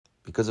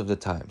Because of the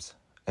Times,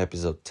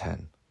 Episode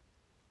 10.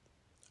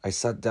 I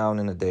sat down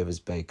in a Davis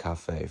Bay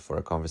cafe for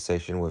a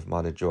conversation with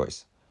Mother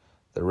Joyce,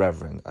 the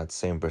Reverend at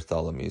St.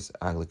 Bartholomew's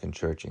Anglican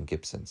Church in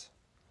Gibsons.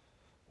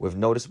 With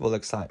noticeable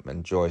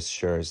excitement, Joyce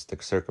shares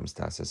the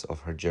circumstances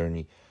of her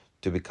journey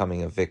to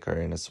becoming a vicar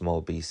in a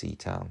small BC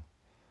town,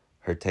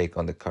 her take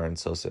on the current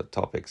social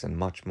topics, and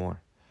much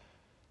more.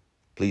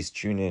 Please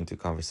tune in to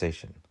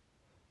conversation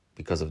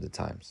because of the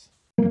times.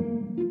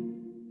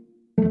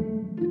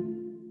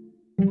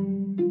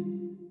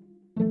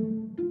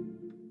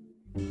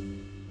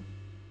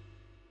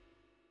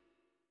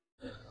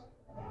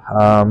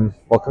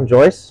 Welcome,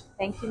 Joyce.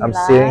 Thank you, I'm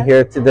Milan. sitting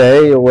here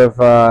today with,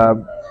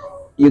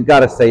 you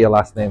gotta say your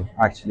last name,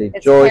 actually.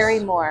 It's Joyce Parry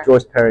Moore.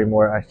 Joyce Parry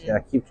Moore. Actually, I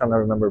keep trying to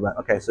remember, but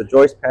okay, so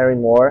Joyce Parry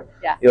Moore.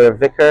 Yeah. You're a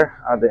vicar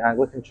at the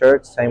Anglican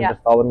Church, St. Yeah.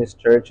 Bartholomew's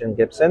Church in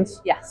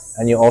Gibsons. Yes.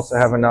 And you also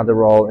have another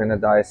role in the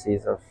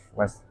Diocese of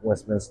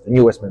Westminster,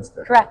 New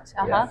Westminster. Correct.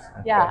 Yeah. Okay.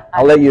 Yeah.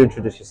 I'll let you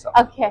introduce yourself.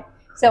 Okay.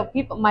 So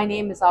my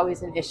name is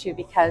always an issue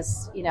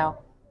because,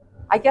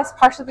 I guess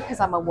partially because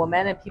I'm a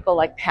woman and people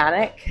like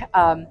panic.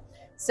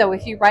 So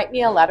if you write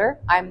me a letter,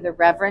 I'm the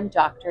Reverend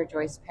Dr.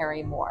 Joyce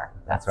Parry Moore.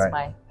 That's right.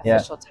 my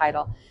official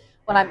title.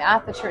 When I'm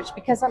at the church,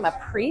 because I'm a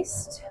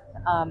priest,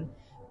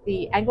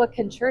 the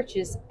Anglican Church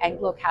is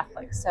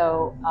Anglo-Catholic.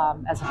 So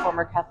as a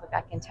former Catholic, I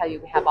can tell you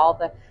we have all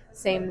the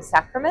same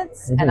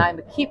sacraments, and I'm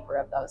a keeper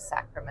of those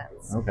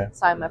sacraments. Okay.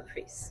 So I'm a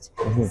priest.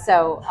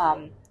 So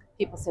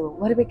people say, well,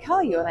 what do we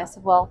call you? And I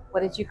said, well, what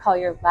did you call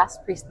your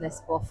last priest? And they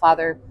said, well,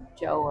 Father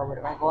Joe or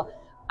whatever. I go, well,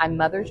 I'm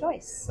Mother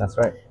Joyce. That's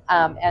right.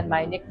 And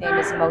my nickname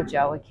is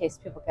Mojo, in case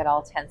people get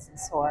all tense and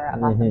sore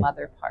about the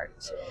mother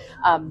part.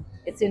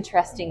 It's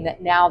interesting that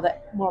now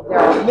that there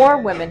are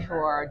more women who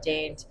are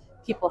ordained,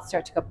 people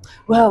start to go,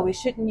 well, we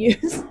shouldn't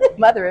use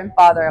mother and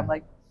father. I'm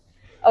like,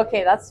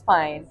 okay, that's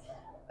fine.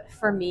 But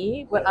for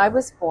me, when I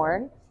was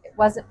born, it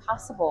wasn't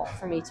possible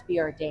for me to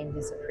be ordained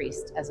as a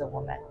priest, as a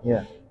woman.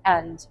 Yeah.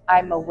 And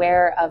I'm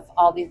aware of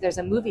all these. There's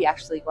a movie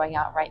actually going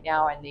out right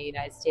now in the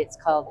United States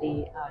called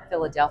the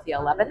Philadelphia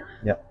 11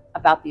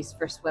 about these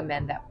first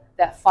women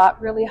that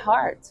fought really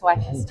hard so I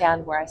can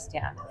stand where I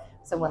stand.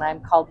 So when I'm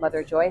called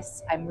Mother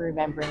Joyce, I'm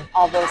remembering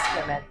all those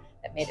women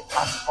that made it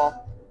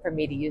possible for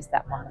me to use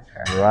that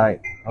moniker. Right.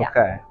 Yeah.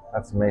 Okay.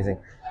 That's amazing.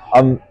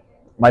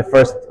 My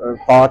first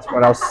thought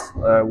when I was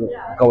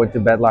going to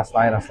bed last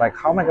night, I was like,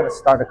 how am I going to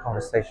start a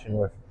conversation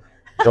with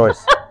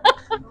Joyce?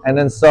 And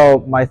then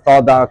so my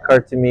thought that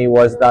occurred to me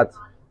was that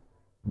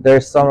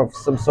there's some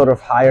sort of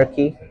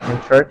hierarchy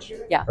in church,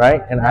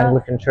 right? In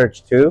Anglican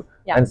Church too.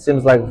 Yeah. And it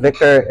seems like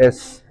vicar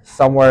is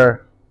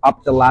somewhere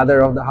up the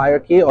ladder of the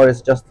hierarchy, or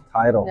it's just a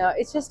title? No,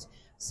 it's just,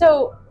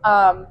 so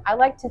I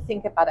like to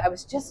think about it. I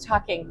was just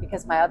talking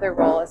because my other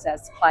role is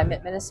as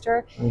climate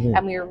minister,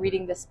 and we were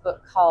reading this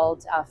book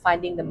called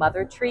Finding the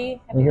Mother Tree.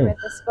 Have you read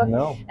this book?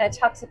 No. And it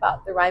talks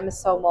about the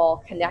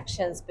ribosomal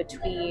connections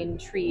between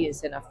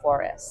trees in a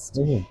forest.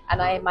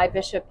 And my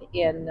bishop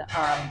in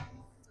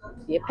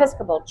the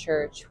Episcopal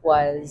Church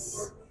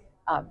was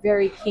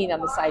very keen on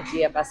this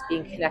idea of us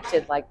being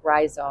connected like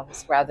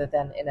rhizomes rather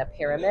than in a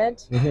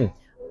pyramid.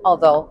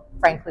 Although,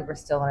 frankly, we're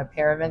still in a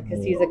pyramid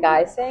because he's a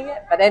guy saying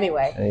it. But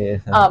anyway,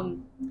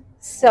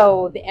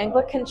 so the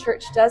Anglican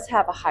Church does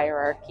have a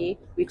hierarchy.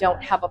 We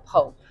don't have a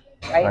pope,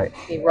 right?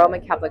 The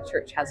Roman Catholic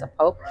Church has a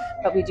pope,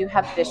 but we do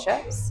have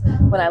bishops.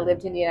 When I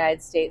lived in the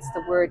United States,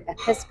 the word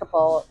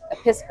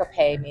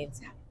episcope means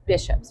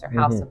bishops or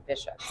house of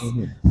bishops.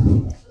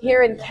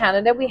 Here in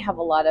Canada, we have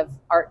a lot of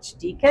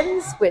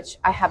archdeacons, which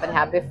I haven't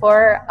had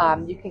before.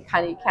 You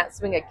can't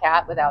swing a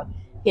cat without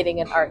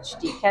hitting an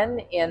archdeacon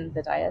in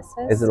the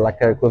diocese. Is it like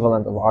an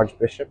equivalent of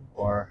archbishop,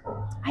 or?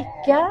 I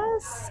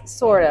guess,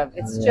 sort of.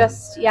 It's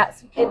just,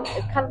 it's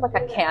kind of like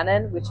a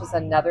canon, which is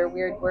another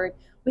weird word.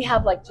 We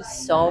have like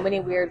just so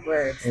many weird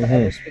words that I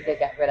wish we could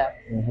get rid of.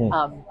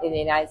 In the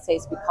United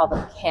States, we call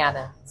them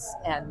canons.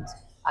 And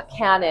a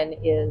canon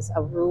is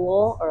a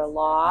rule or a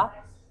law,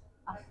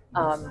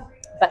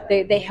 but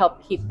they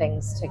help keep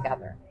things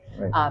together.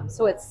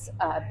 So it's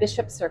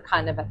bishops are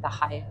kind of at the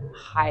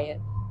high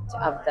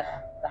of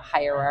the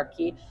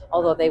hierarchy,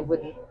 although they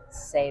wouldn't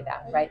say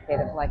that, right? They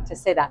don't like to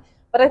say that.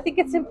 But I think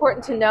it's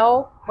important to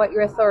know what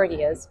your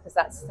authority is, because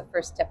that's the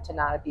first step to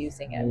not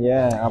abusing it.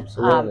 Yeah,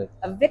 absolutely.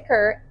 A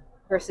vicar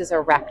versus a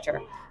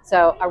rector.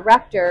 So a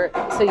rector,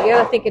 so you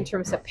got to think in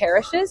terms of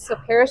parishes. So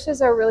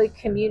parishes are really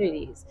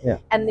communities.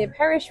 And the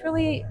parish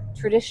really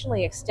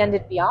traditionally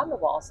extended beyond the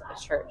walls of a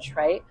church,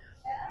 right?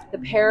 The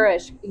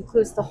parish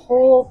includes the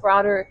whole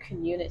broader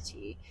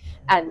community.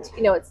 And,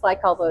 it's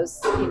like all those,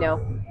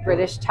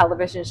 British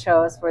television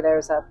shows where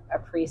there's a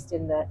priest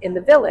in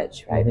the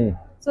village, right?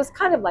 So it's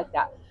kind of like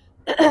that.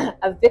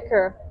 A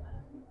vicar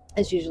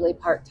is usually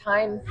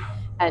part-time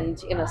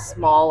and in a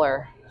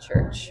smaller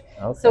church.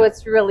 So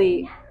it's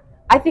really,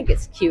 I think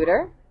it's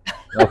cuter.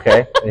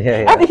 Okay.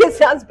 Yeah. I think it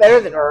sounds better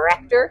than a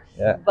rector.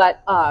 Yeah.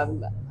 But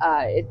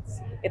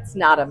it's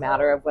not a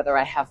matter of whether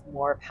I have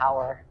more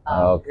power,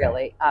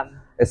 really.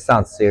 It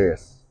sounds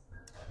serious.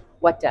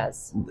 What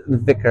does? The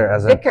vicar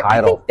as Vicar, a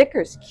title. I think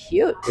vicar's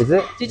cute. Is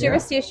it? Did you ever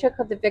see a show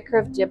called The Vicar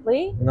of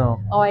Dibley?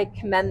 No. Oh, I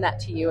commend that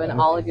to you and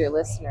all of your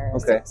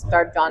listeners. Okay. It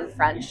starred Dawn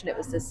French, and it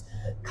was this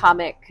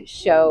comic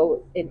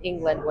show in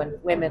England when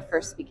women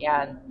first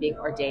began being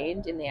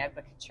ordained in the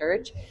Anglican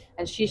Church.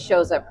 And she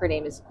shows up. Their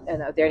name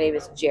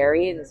is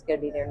Jerry, and it's going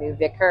to be their new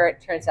vicar.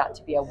 It turns out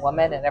to be a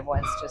woman, and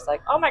everyone's just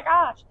like, oh my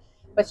gosh.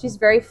 But she's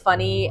very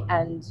funny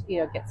and,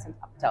 gets into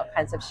all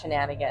kinds of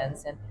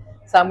shenanigans. And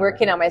so I'm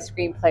working on my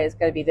screenplay. It's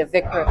going to be The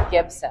Vicar of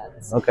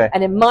Gibsons. Okay.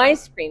 And in my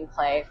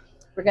screenplay,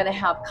 we're going to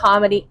have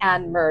comedy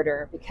and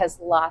murder, because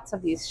lots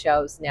of these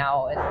shows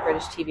now in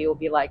British TV will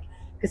be like,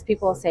 because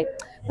people will say,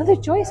 Mother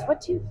Joyce, what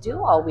do you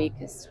do all week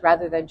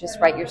rather than just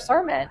write your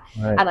sermon?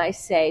 Right. And I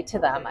say to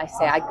them,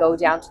 I go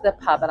down to the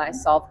pub and I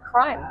solve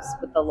crimes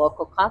with the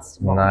local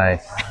constable.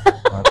 Nice.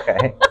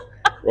 Okay.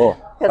 Cool.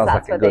 Because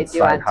that's like what they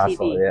do on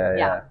TV.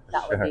 Yeah,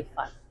 that would be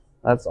fun.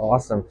 That's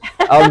awesome.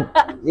 I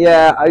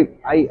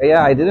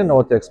didn't know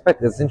what to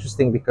expect. It's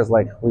interesting because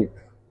we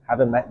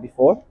haven't met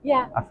before.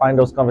 Yeah. I find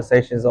those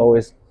conversations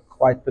always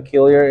quite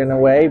peculiar in a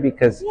way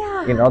because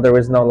there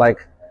is no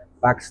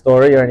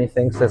backstory or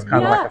anything, so it's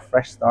kind of like a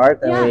fresh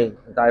start, and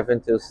we dive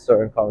into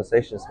certain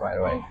conversations right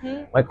away.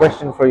 Mm-hmm. My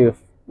question for you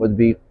would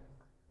be, do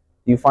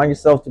you find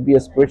yourself to be a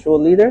spiritual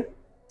leader?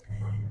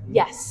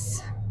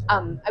 Yes.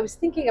 I was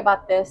thinking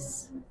about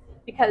this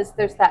because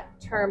there's that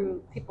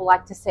term people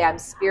like to say, I'm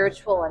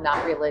spiritual and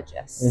not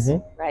religious,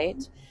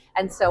 right?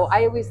 And so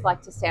I always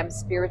like to say I'm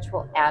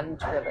spiritual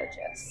and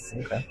religious.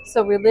 Okay.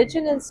 So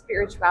religion and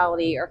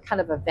spirituality are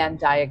kind of a Venn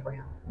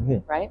diagram,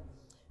 right?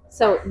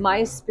 So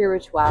my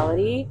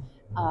spirituality,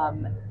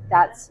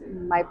 that's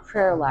my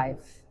prayer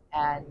life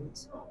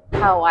and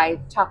how I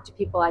talk to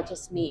people I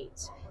just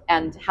meet,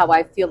 and how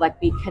I feel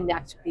like we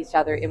connect with each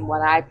other in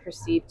what I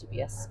perceive to be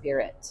a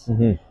spirit.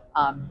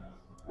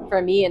 For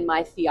me, in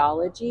my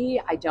theology,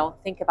 I don't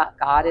think about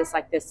God as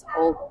like this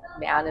old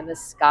man in the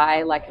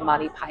sky, like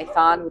Monty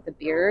Python with a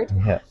beard.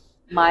 Yeah.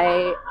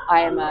 I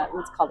am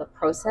what's called a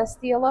process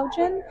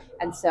theologian,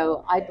 and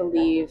so I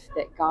believe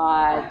that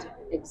God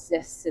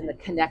exists in the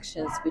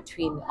connections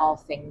between all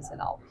things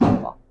and all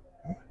people.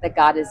 That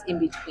God is in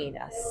between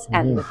us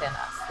and within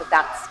us.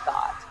 That's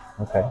God.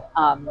 Okay.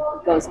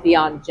 Goes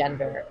beyond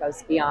gender,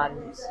 goes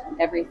beyond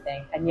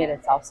everything, and yet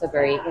it's also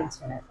very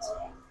intimate.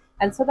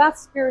 And so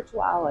that's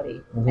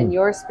spirituality. And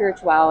your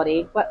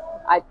spirituality,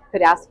 what I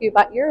could ask you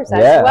about yours as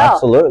well. Yeah,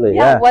 absolutely.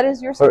 Yeah. What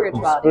is your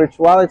spirituality?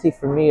 Spirituality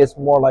for me is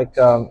more like,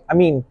 I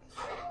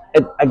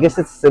guess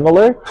it's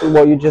similar to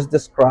what you just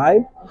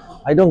described.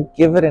 I don't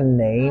give it a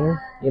name.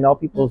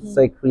 People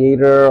say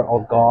creator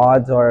or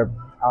God, or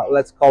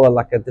let's call it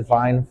like a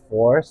divine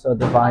force or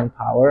divine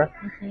power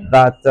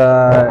that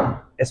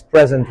is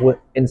present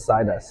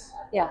inside us.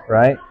 Yeah.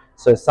 Right?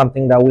 So it's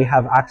something that we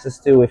have access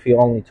to if you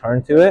only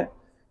turn to it.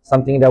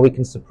 Something that we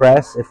can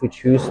suppress if we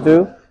choose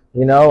to,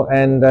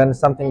 and then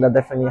something that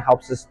definitely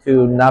helps us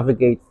to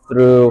navigate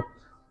through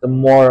the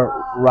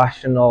more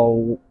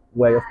rational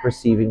way of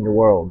perceiving the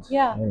world.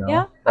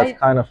 Yeah. That's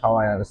kind of how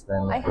I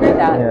understand it. I hear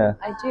that. Yeah.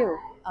 I do.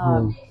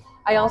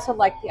 I also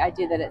like the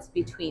idea that it's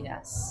between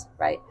us,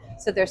 right?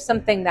 So there's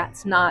something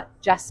that's not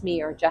just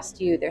me or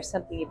just you. There's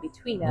something in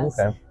between us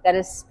that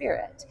is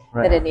spirit,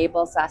 that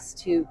enables us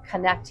to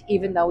connect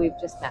even though we've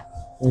just met.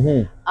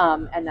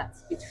 And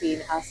that's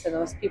between us and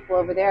those people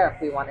over there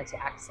if we wanted to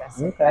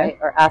access it, right?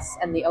 Or us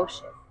and the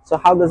ocean. So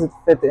how does it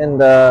fit in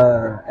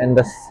the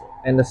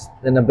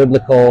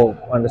biblical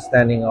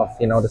understanding of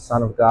the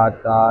Son of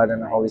God,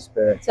 and the Holy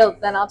Spirit? So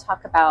then I'll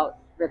talk about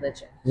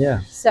religion.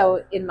 Yeah.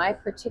 So in my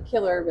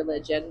particular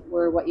religion,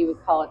 we're what you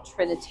would call a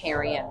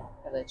Trinitarian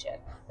religion.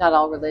 Not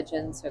all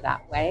religions are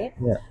that way.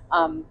 Yeah.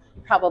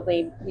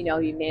 Probably,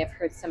 you may have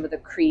heard some of the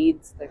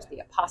creeds. There's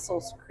the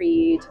Apostles'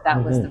 Creed.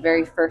 That was the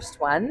very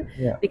first one.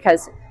 Yeah.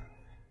 Because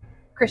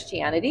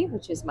Christianity,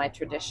 which is my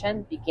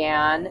tradition,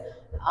 began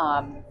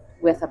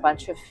with a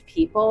bunch of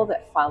people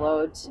that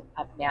followed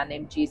a man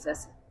named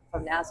Jesus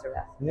from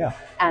Nazareth. Yeah.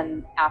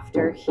 And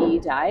after he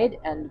died,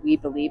 and we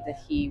believe that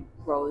he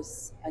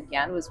rose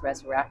again, was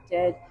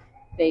resurrected,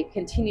 they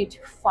continued to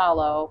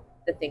follow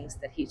the things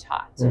that he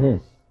taught.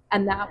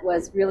 And that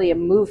was really a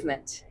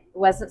movement. It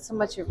wasn't so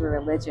much of a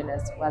religion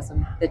as it was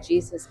the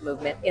Jesus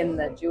movement in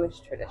the Jewish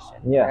tradition,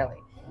 really.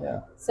 Yeah.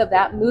 So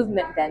that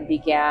movement then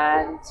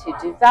began to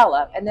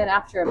develop. And then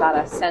after about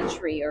a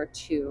century or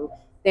two,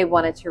 they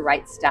wanted to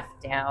write stuff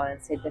down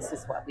and say, this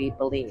is what we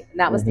believe. And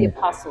that was the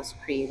Apostles'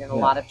 Creed, and a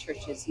lot of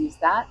churches use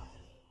that.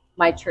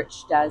 My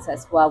church does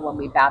as well when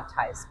we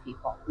baptize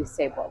people. We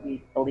say what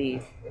we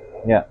believe.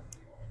 Yeah.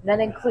 And that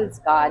includes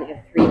God in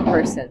 3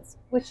 persons,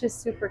 which is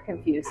super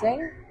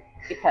confusing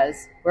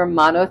because we're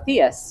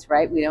monotheists,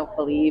 right? We don't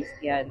believe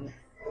in,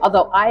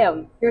 although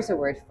here's a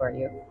word for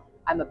you,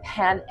 I'm a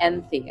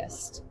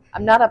panentheist.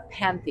 I'm not a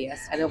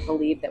pantheist. I don't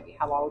believe that we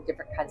have all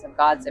different kinds of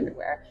gods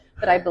everywhere,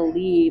 but I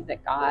believe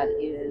that God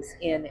is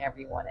in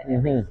everyone and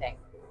everything.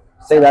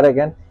 Say that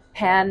again.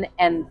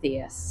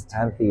 Panentheist.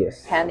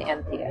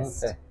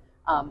 Panentheist. Okay.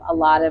 A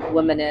lot of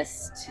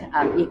womanist,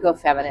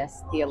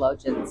 eco-feminist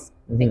theologians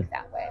think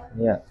that way.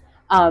 Yeah.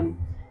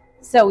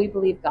 So we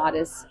believe God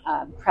is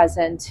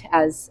present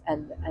as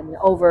an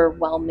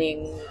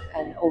overwhelming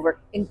and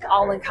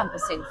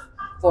all-encompassing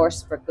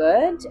force for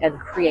good and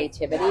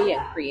creativity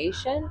and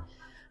creation,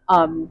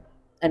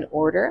 and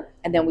order.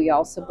 And then we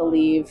also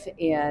believe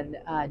in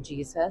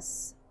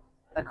Jesus,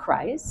 the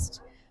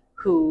Christ,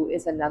 who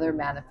is another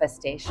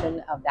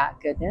manifestation of that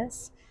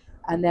goodness.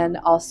 And then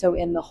also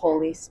in the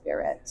Holy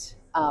Spirit.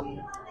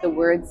 The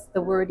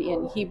word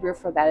in Hebrew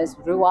for that is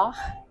ruach,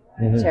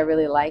 which I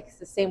really like. It's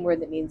the same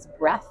word that means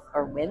breath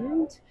or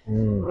wind.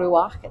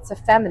 Ruach. It's a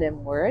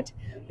feminine word,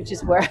 which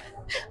is where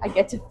I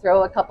get to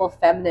throw a couple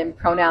feminine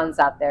pronouns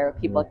out there.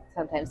 People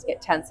sometimes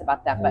get tense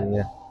about that,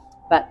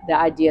 but the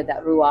idea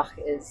that ruach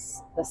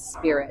is the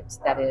spirit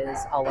that is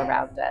all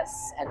around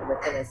us, and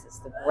within us is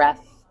the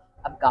breath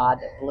of God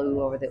that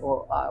blew over the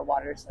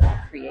waters of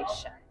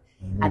creation,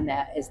 and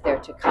that is there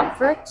to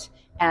comfort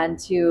and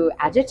to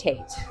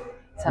agitate.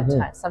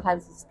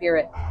 Sometimes the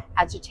Spirit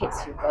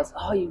agitates you, goes,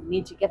 oh, you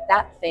need to get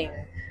that thing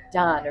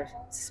done, or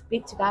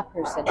speak to that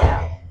person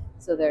now.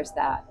 So there's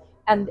that.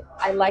 And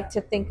I like to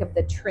think of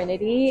the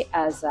Trinity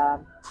as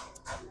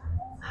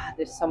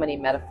there's so many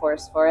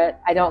metaphors for it.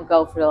 I don't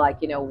go for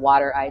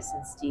water, ice,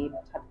 and steam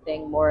type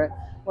thing. More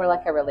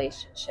like a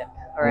relationship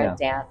or a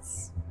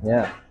dance.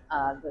 Yeah.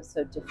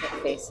 So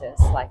different faces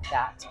like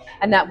that.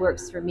 And that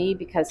works for me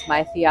because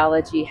my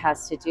theology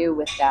has to do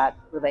with that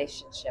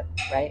relationship,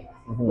 right?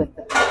 With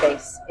the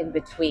space in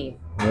between.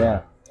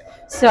 Yeah.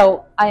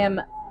 So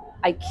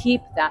I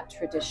keep that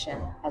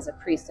tradition as a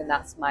priest, and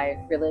that's my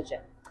religion.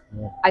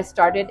 Yeah. I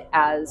started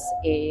as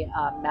a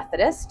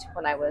Methodist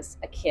when I was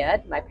a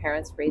kid. My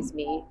parents raised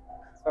me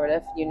sort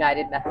of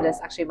United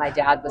Methodist. Actually, my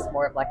dad was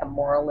more of like a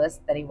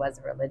moralist than he was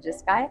a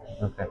religious guy.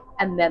 Okay.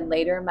 And then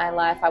later in my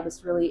life, I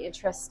was really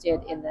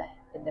interested in the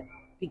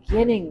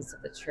beginnings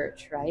of the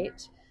church,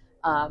 right?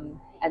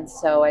 And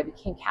so I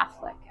became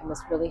Catholic and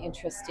was really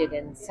interested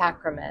in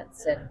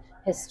sacraments and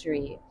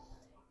history.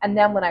 And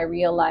then when I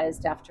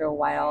realized after a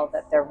while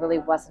that there really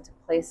wasn't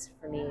a place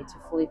for me to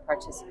fully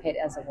participate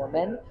as a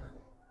woman,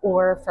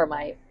 or for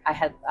I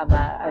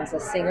was a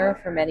singer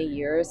for many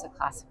years, a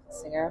classical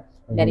singer.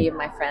 Many of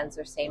my friends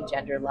are same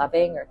gender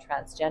loving or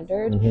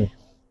transgendered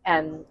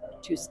and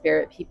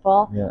two-spirit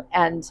people,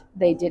 and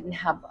they didn't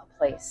have a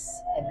place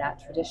in that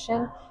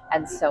tradition,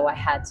 and so I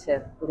had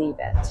to leave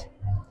it.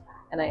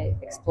 And I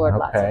explored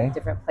lots of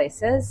different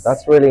places.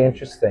 That's really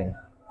interesting.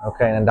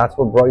 Okay, and that's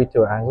what brought you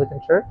to Anglican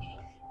church?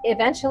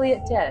 Eventually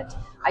it did.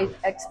 I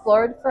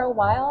explored for a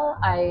while.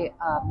 I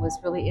was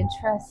really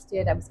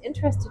interested. I was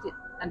interested in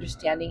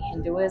understanding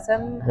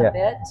Hinduism a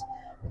bit,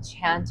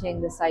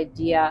 chanting this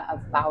idea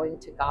of bowing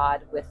to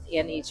God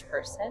within each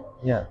person.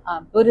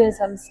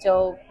 Buddhism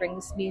still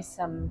brings me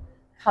some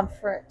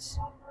comfort.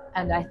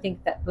 And I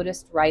think that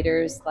Buddhist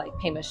writers like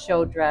Pema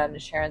Chodron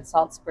and Sharon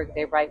Salzberg,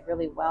 they write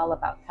really well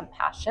about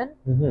compassion.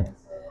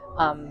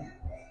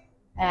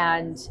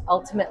 And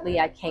ultimately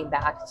I came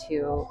back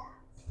to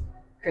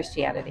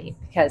Christianity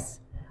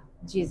because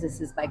Jesus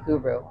is my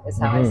guru, is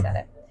how I said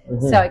it.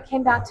 So I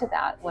came back to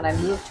that. When I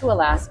moved to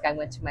Alaska, I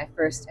went to my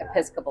first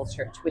Episcopal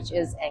church, which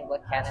is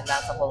Anglican, and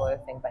that's a whole other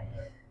thing. But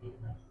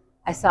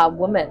I saw a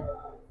woman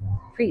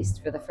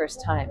priest for the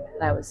first time,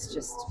 and I was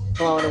just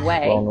blown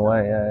away. Blown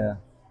away, yeah.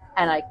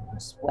 And I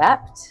just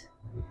wept.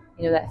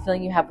 You know, that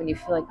feeling you have when you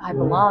feel like, I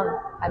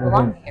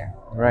belong here.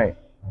 Right.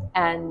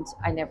 And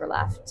I never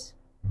left.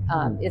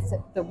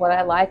 What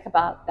I like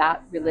about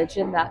that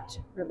religion, that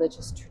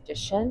religious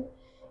tradition,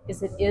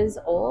 is it is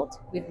old.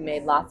 We've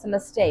made lots of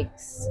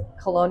mistakes,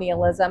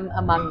 colonialism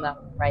among them,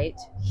 right?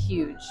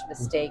 Huge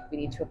mistake we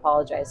need to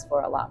apologize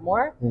for a lot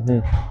more.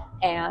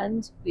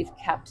 And we've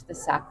kept the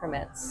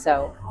sacraments,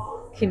 so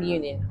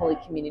communion, Holy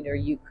Communion or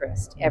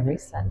Eucharist every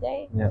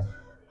Sunday.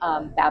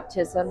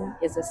 Baptism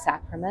is a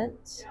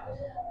sacrament.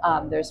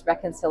 There's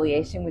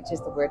reconciliation, which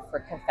is the word for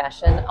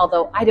confession,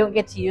 although I don't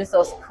get to use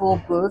those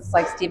cool booths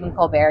like Stephen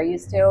Colbert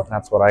used to.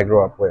 That's what I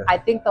grew up with. I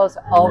think those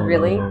all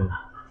really...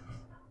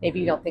 Maybe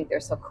you don't think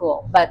they're so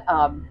cool, but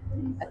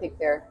I think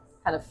they're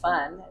kind of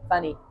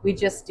funny. We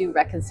just do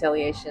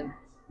reconciliation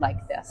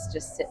like this,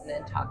 just sitting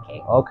and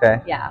talking.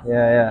 Okay.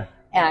 Yeah.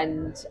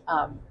 And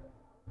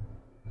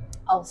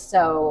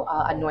also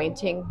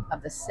anointing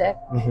of the sick,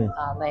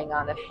 laying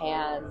on of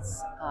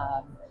hands.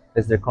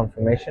 Is there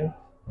confirmation?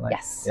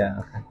 Yes. Yeah.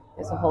 Okay.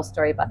 There's a whole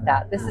story about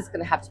that. This is going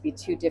to have to be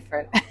two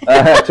different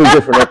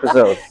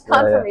episodes.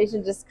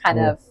 Confirmation just kind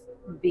of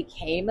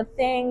became a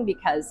thing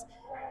because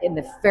in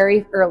the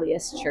very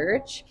earliest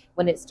church,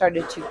 when it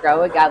started to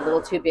grow, it got a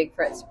little too big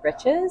for its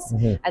britches.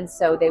 And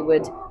so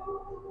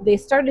they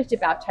started to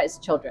baptize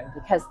children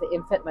because the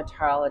infant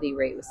mortality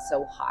rate was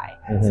so high.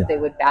 So they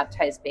would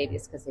baptize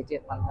babies because they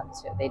didn't want them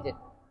to. They didn't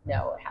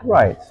know what happened.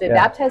 Right. So they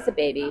baptized the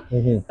baby,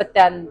 but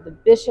then the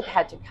bishop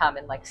had to come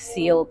and like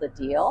seal the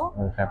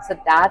deal. So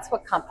that's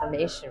what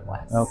confirmation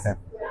was.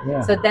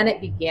 So then it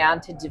began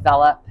to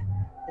develop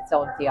its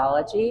own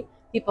theology.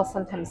 People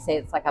sometimes say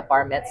it's like a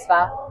bar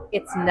mitzvah.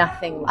 It's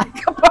nothing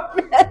like a bar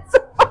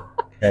mitzvah.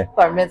 Okay.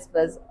 Bar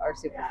mitzvahs are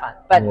super fun,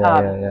 but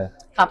Yeah.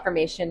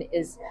 confirmation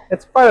is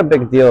It's quite a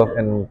big deal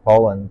in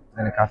Poland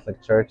in a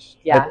Catholic church.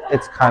 Yeah.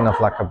 It's kind of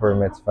like a bar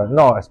mitzvah.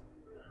 No, it's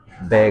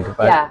big,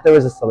 but Yeah. there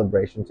is a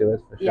celebration to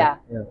it for sure. yeah.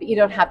 But you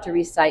don't have to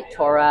recite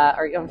Torah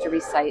or you don't have to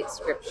recite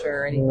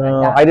scripture or anything No,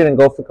 like that. I didn't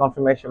go for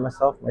confirmation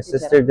myself. My You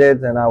sister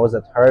did, and I was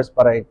at hers,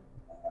 but I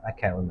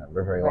can't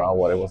remember very Right. well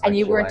what it was. And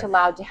you actually weren't like.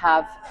 allowed to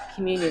have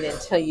communion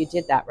until you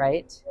did that,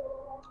 right?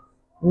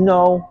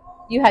 No.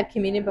 You had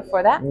communion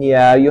before that?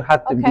 Yeah, you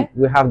had to. Okay.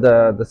 We have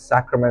the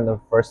sacrament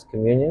of First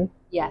Communion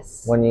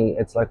Yes.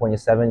 it's like when you're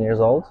 7 years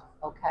old,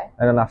 Okay.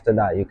 and then after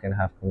that you can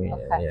have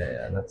communion. Okay.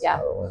 Yeah, that's Yeah.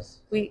 how it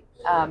was.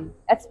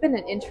 It's been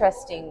an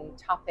interesting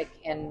topic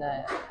in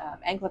the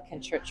Anglican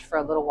Church for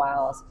a little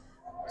while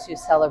to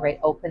celebrate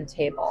open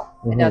table.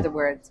 In Mhm. other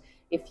words,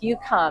 if you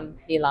come,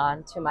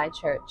 Milan, to my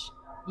church,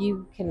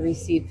 you can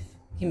receive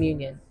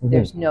communion. Mhm.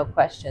 There's no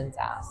questions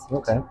asked.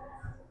 Okay.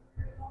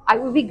 I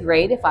would be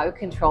great if I would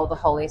control the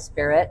Holy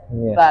Spirit,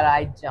 Yeah. but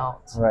I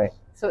don't. Right.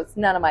 So it's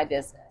none of my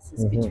business.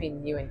 It's Mhm.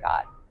 between you and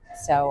God.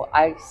 So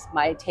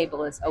my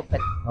table is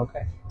open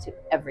Okay. to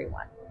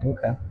everyone.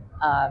 Okay.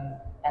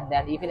 And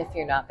then even if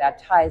you're not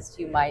baptized,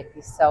 you might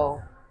be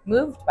so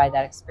moved by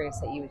that experience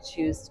that you would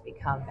choose to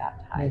become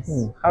baptized.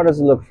 Mhm. How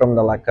does it look from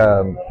the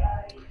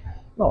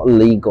not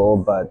legal,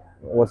 but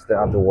what's the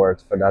other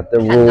word for that?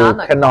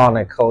 The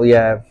canonical,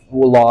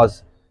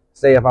 laws.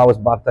 Say if I was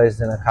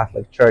baptized in a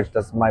Catholic church,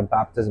 does my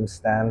baptism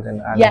stand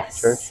in Anglican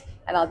church? Yes,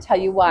 and I'll tell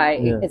you why.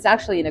 Yeah. It's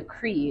actually in a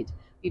creed.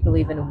 We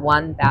believe in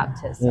one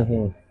baptism.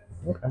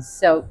 Mm-hmm. Okay.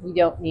 So we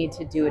don't need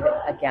to do it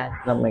again.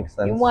 That makes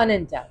sense. You're one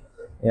and done.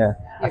 Yeah.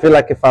 I feel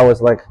like if I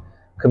was like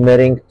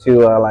committing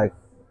to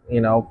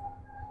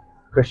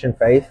Christian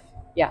faith,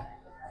 Yeah.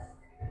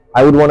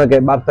 I would want to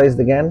get baptized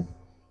again.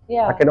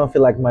 Yeah. Like I don't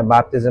feel like my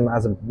baptism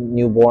as a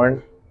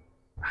newborn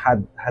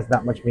has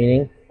that much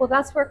meaning. Well,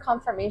 that's where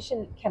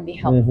confirmation can be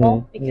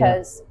helpful Mhm.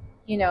 because,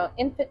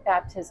 infant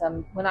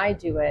baptism, when I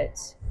do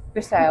it,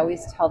 first I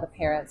always tell the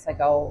parents, I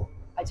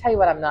tell you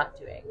what I'm not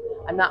doing.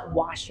 I'm not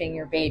washing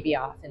your baby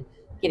off and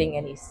getting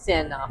any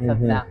sin off of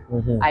them.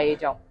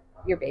 Mhm.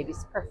 Your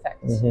baby's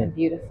perfect Mhm. and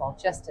beautiful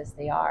just as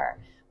they are.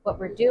 What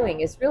we're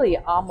doing is really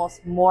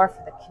almost more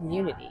for the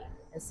community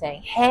and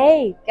saying,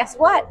 hey, guess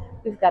what?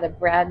 We've got a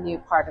brand new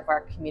part of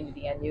our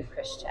community, a new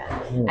Christian.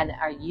 And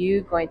are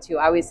you going to,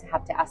 I always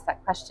have to ask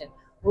that question,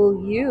 will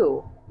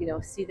you,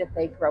 see that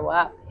they grow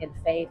up in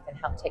faith and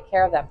help take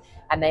care of them?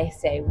 And they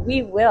say,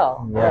 we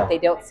will. Yeah. And if they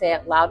don't say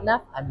it loud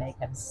enough, I make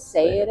them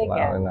say it Loud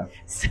again. enough.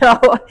 So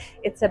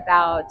it's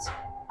about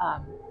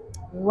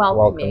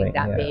welcoming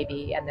that yeah.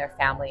 baby and their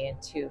family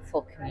into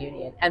full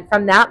communion. And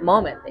from that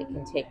moment, they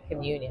can take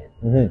communion.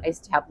 Mhm. I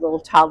used to have a little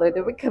toddler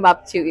that would come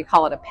up to, you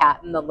call it a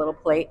paten, the little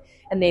plate,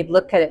 and they'd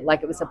look at it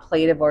like it was a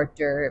plate of hors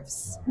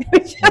d'oeuvres. They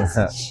would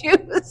just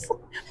choose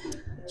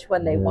which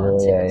one they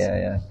wanted.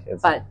 Yeah.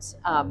 Kids. But,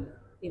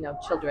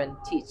 children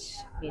teach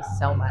me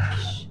so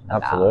much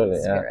about Absolutely,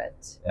 yeah.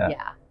 spirit.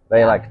 Yeah.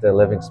 They like the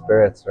living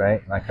spirits,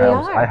 right? Like They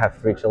are. I have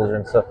 3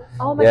 children, so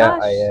Oh my yeah,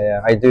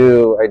 gosh. I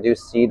do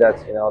see that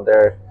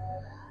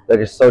they're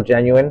just so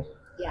genuine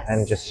Yes.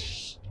 and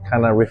just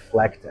kind of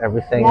reflect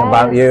everything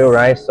about you,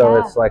 right? So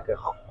Yeah. it's like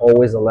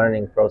always a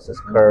learning process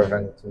curve,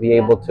 and to be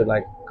able to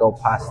like go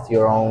past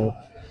your own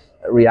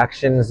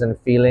reactions and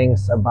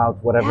feelings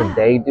about whatever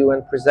they do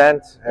and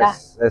present,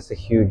 that's a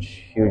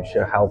huge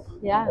help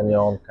in your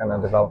own kind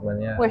of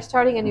development. Yeah. We're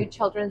starting a new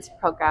children's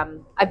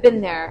program. I've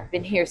been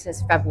here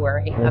since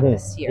February of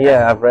this year.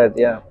 Yeah, I've read.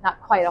 Yeah.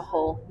 Not quite a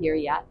whole year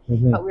yet,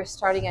 but we're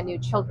starting a new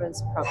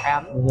children's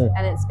program,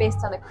 and it's based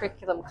on a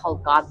curriculum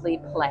called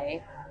Godly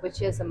Play,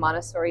 which is a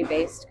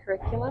Montessori-based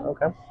curriculum.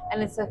 Okay.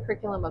 And it's a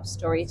curriculum of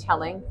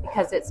storytelling.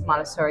 Because it's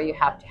Montessori, you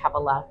have to have a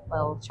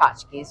little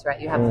tchotchkes, right?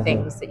 You have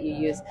things that you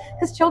use.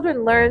 Because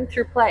children learn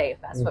through play.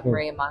 That's what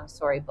Maria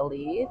Montessori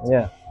believed.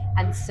 Yeah.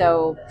 And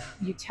so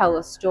you tell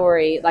a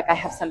story, like I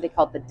have something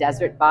called the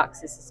desert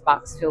box. It's this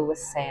box filled with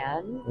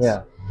sand.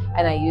 Yeah.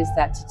 And I use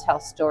that to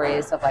tell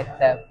stories of like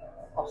the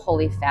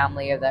Holy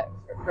Family or the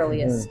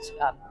earliest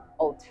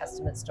Old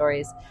Testament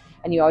stories.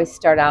 And you always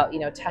start out,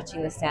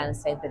 touching the sand and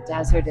saying the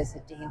desert is a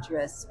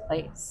dangerous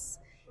place.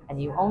 And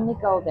you only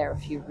go there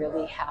if you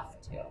really have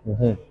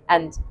to.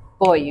 And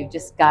boy, you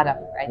just got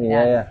up right then.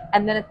 Yeah.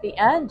 And then at the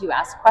end, you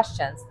ask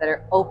questions that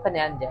are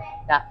open-ended,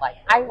 not like,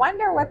 I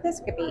wonder what this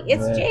could be.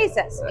 It's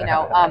Jesus.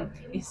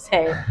 You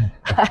say,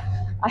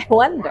 I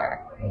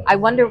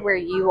wonder where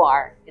you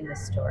are in the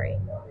story.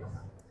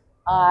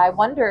 I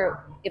wonder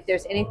if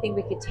there's anything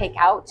we could take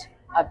out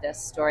of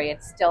this story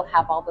and still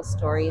have all the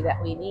story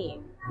that we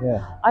need.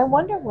 Yeah. I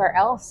wonder where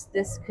else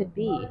this could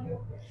be.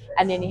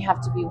 And then you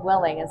have to be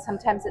willing. And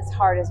sometimes it's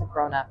hard as a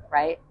grown-up,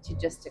 right? To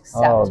just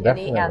accept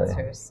any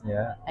answers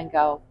and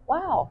go,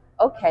 wow,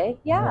 okay,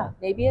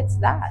 maybe it's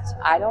that.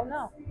 I don't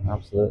know.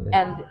 Absolutely.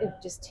 And it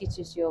just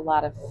teaches you a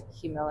lot of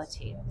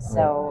humility.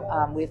 So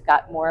we've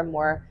got more and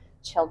more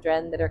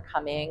children that are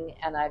coming,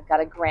 and I've got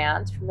a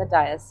grant from the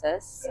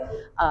diocese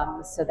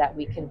so that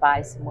we can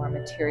buy some more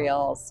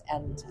materials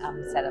and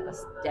set up a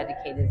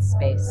dedicated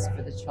space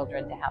for the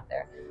children to have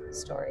their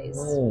stories.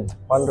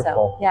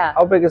 Wonderful. So, yeah.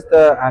 How big is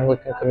the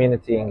Anglican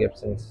community in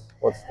Gibsons?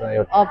 What's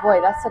the... Oh boy,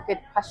 that's a good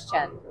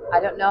question. I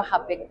don't know how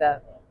big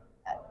the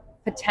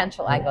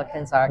potential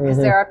Anglicans are, because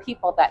there are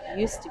people that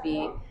used to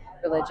be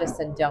religious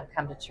and don't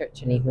come to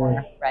church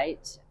anymore,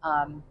 right?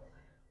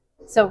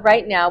 So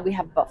right now we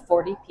have about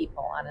 40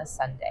 people on a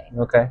Sunday.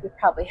 Okay. We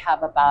probably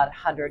have about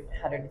 100,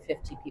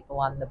 150 people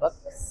on the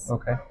books.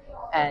 Okay.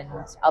 And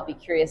I'll be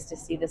curious to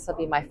see, this will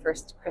be my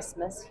first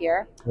Christmas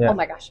here. Yeah. Oh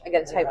my gosh, I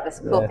got to tell you this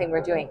cool thing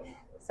we're doing.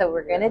 So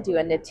we're going to do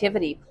a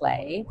nativity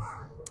play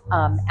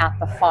at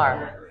the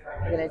farm.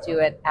 We're going to do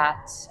it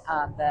at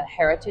the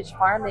Heritage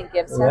Farm in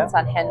Gibsons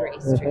on Henry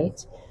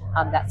Street.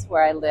 That's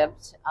where I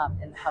lived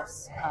in the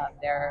house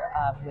there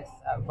with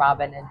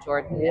Robin and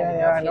Jordan.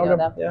 I know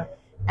them. Yeah.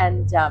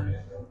 And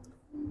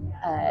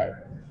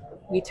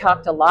we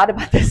talked a lot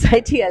about this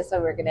idea,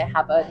 so we're going to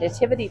have a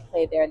nativity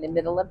play there in the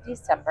middle of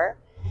December,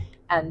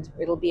 and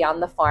it'll be on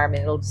the farm,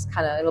 and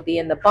it'll be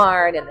in the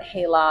barn, in the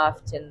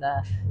hayloft, in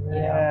the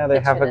they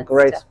have a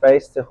great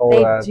space to hold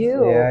that. They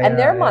do, and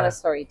they're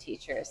Montessori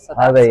teachers, so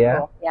that's Are they?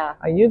 cool. Yeah,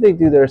 I knew they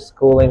do their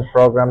schooling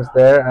programs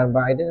there,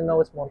 but I didn't know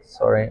it's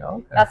Montessori.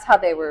 Okay. That's how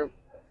they were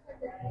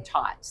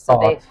taught. So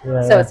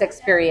it's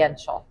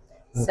experiential.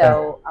 Okay.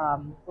 So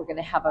we're going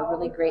to have a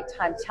really great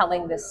time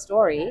telling this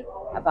story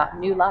about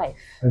new life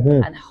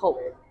and hope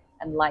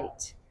and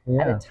light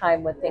at a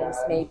time when things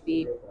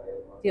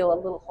feel a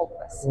little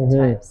hopeless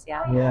sometimes.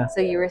 Yeah.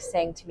 So you were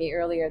saying to me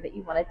earlier that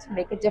you wanted to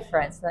make a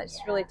difference, and that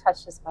just really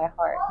touches my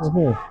heart.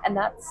 And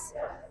that's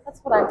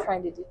what I'm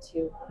trying to do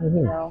too. You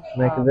know,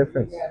 make a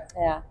difference.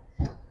 Yeah.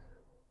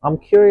 I'm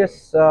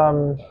curious.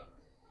 The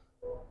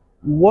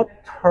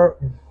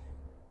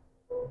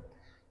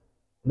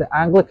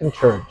Anglican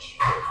Church,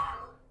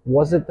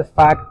 was it the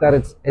fact that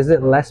is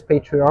it less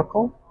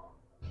patriarchal?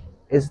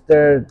 Is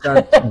there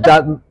that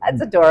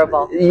That's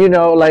adorable. You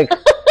know, like,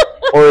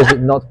 or is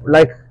it not?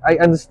 Like, I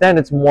understand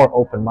it's more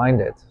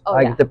open-minded.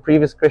 The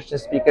previous Christian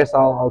speakers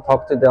I'll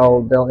talk to,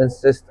 they'll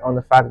insist on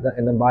the fact that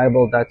in the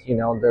Bible that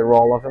the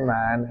role of a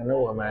man and a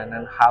woman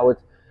and how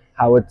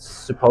it's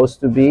supposed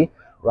to be,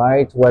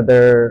 right?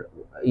 Whether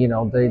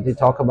they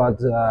talk about,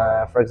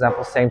 for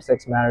example,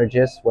 same-sex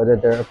marriages, whether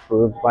they're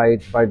approved by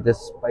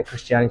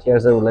Christianity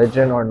as a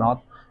religion or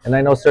not. And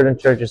I know certain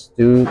churches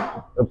do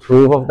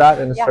approve of that,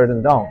 and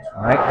certain don't.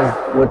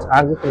 Right? With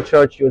Anglican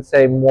Church, you would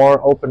say more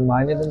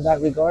open-minded in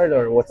that regard,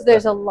 or what's? So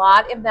there's a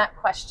lot in that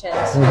question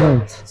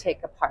to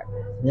take apart.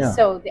 Yeah.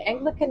 So the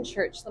Anglican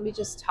Church, let me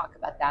just talk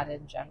about that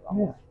in general.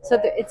 Yeah. So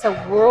it's a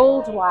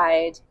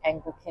worldwide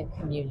Anglican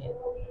communion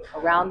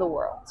around the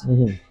world.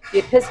 The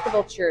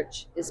Episcopal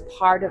Church is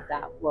part of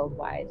that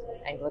worldwide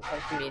Anglican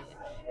communion,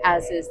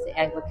 as is the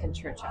Anglican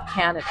Church of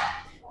Canada.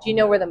 Do you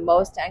know where the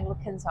most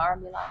Anglicans are,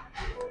 Milan?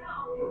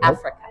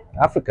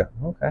 Africa,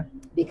 okay.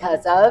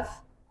 Because of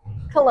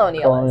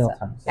colonialism.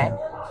 Times, okay.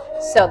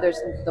 So there's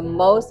the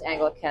most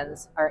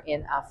Anglicans are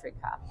in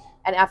Africa.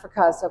 And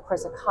Africa is, of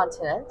course, a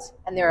continent,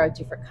 and there are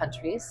different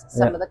countries.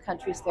 Some of the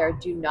countries there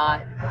do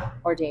not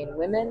ordain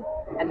women,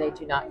 and they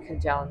do not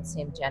condone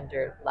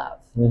same-gender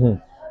love.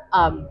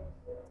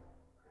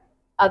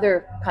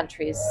 Other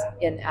countries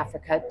in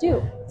Africa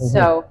do.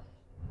 So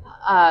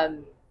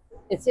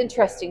it's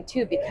interesting,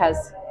 too,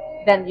 because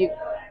then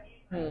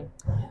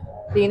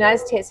the United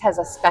States has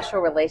a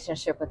special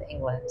relationship with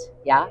England,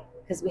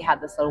 because we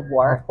had this little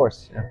war. Of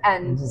course, yeah.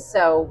 And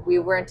so we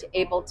weren't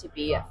able to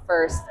be at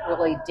first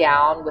really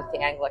down with the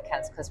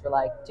Anglicans, because we're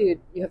like, dude,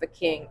 you have a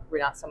king. We're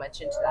not so much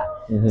into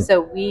that.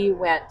 So we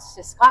went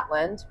to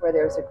Scotland, where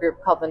there was a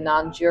group called the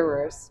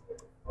Non-Jurors.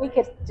 We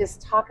could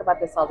just talk about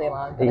this all day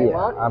long, but I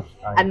won't.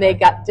 And they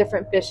got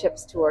different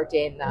bishops to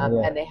ordain them,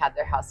 and they had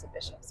their House of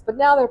Bishops. But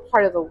now they're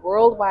part of the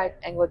worldwide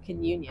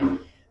Anglican Union.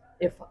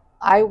 If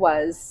I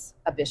was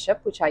a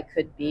bishop, which I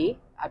could be,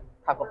 I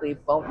probably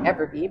won't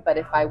ever be, but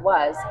if I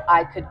was,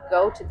 I could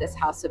go to this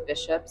House of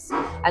Bishops,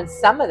 and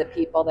some of the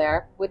people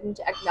there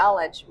wouldn't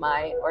acknowledge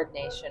my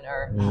ordination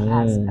or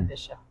as a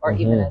bishop or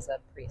even as a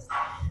priest.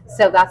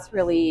 So that's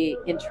really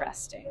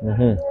interesting.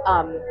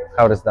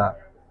 How does that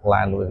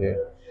land with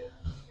you?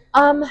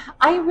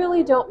 I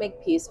really don't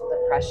make peace with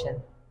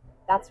oppression.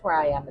 That's where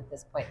I am at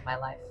this point in my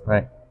life.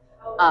 Right.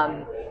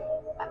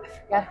 I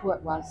forget who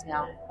it was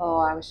now. Oh,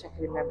 I wish I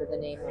could remember the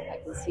name. If I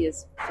can see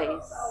his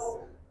face.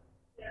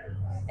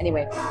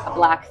 Anyway, a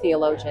black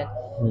theologian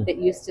that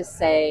used to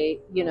say,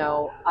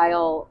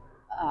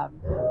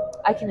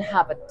 I can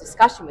have a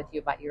discussion with you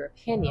about your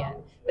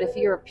opinion, but if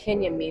your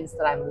opinion means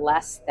that I'm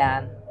less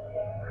than,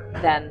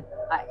 then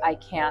I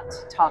can't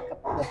talk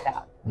with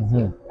that with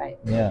you, right?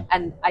 Yeah.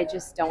 And I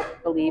just don't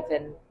believe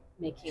in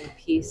making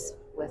peace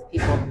with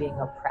people being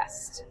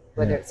oppressed,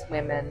 whether it's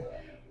women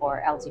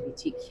or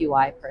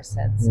LGBTQI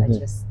persons. I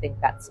just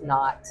think that's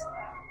not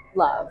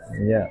love.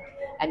 Yeah.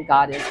 And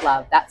God is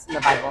love. That's in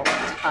the Bible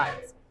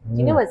tons. Do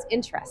you know what's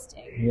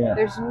interesting? Yeah.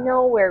 There's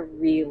nowhere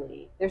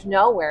really there's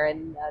nowhere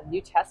in the New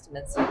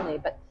Testament, certainly,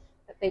 but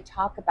they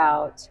talk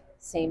about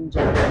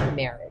same-gender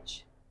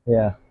marriage.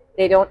 Yeah.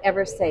 They don't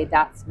ever say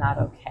that's not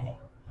okay.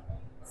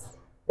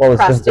 Well,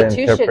 it's just the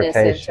prostitution isn't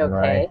interpretation, okay.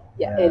 right?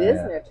 Yeah, it is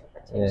their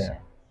interpretation. Yeah.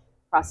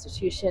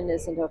 Prostitution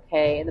isn't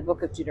okay. In the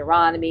book of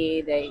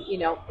Deuteronomy,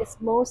 it's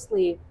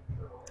mostly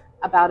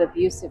about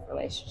abusive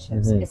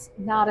relationships. It's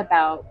not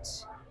about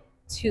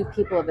two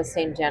people of the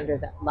same gender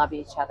that love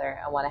each other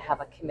and want to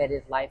have a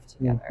committed life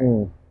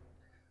together.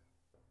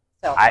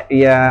 So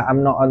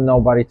I'm not a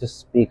nobody to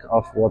speak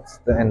of what's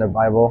in the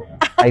Bible.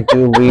 I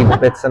do read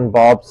bits and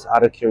bobs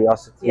out of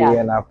curiosity,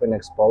 and I've been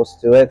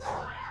exposed to it.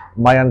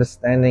 My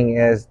understanding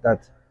is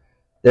that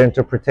the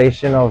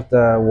interpretation of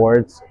the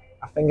words,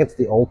 I think it's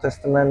the Old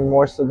Testament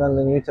more so than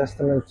the New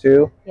Testament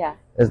too. Yeah.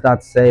 Is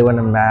that say when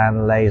a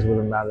man lays with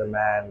another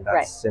man,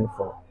 that's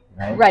sinful,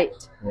 right?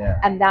 Right. Yeah.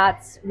 And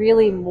that's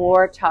really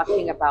more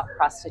talking about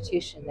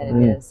prostitution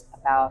than it is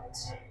about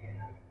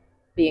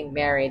being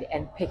married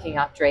and picking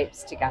out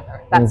drapes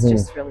together. That's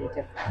just really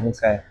different.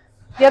 Okay.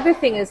 The other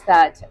thing is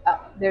that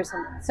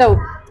so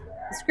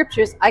the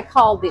scriptures, I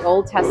call the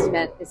Old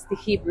Testament, it's the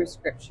Hebrew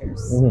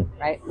scriptures,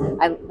 right?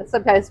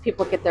 Sometimes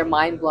people get their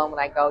mind blown when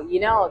I go,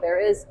 there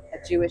is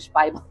a Jewish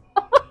Bible.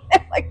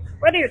 They're like,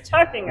 what are you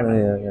talking about?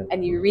 Yeah.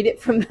 And you read it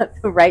from the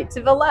right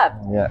to the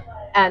left. Yeah.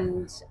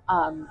 And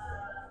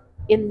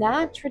in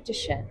that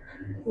tradition,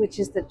 which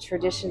is the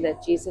tradition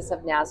that Jesus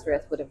of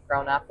Nazareth would have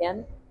grown up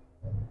in,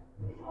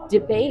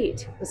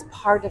 debate was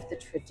part of the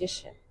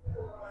tradition.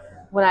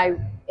 When I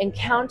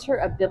encounter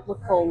a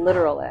biblical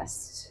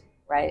literalist,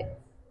 right,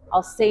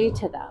 I'll say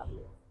to them,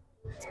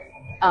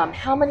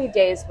 how many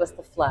days was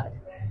the flood?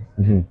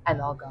 And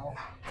they'll go,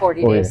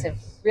 40 days. And,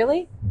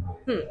 really?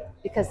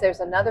 Because there's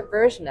another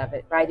version of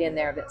it right in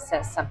there that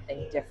says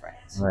something different.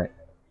 Right.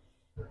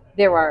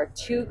 There are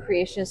 2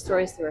 creation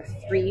stories. There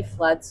are 3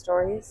 flood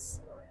stories.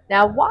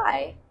 Now,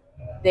 why?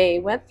 They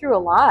went through a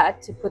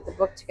lot to put the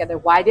book together.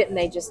 Why didn't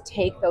they just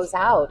take those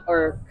out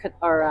or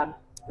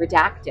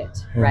redact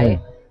it, right?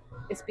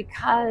 It's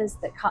because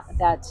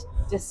that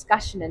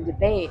discussion and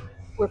debate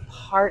were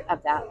part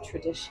of that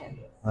tradition.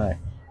 Right.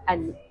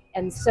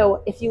 And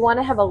so if you want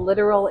to have a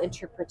literal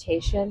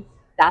interpretation,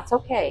 that's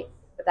okay,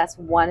 but that's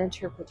one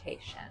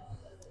interpretation.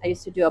 I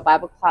used to do a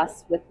Bible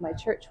class with my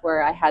church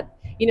where I had,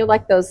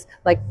 like those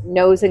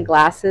nose and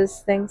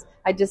glasses things.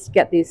 I just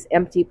get these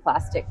empty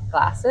plastic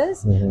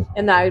glasses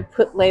and I would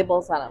put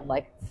labels on them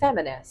like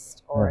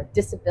feminist or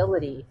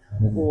disability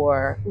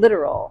or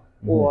literal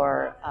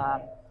or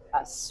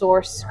a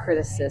source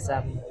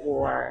criticism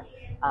or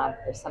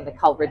there's something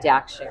called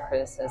redaction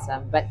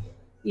criticism. But,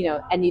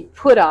 and you'd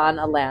put on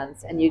a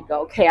lens and you'd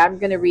go, okay, I'm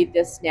going to read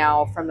this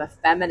now from a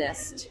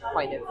feminist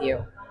point of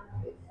view.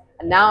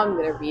 And now I'm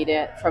going to read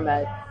it from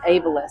an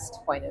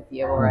ableist point of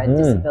view or a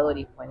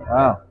disability point of view.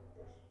 Wow.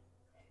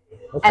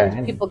 Okay.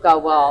 And people go,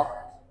 well,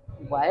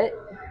 what?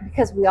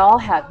 Because we all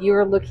have,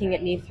 you're looking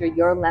at me through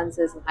your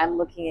lenses and I'm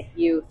looking at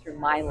you through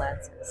my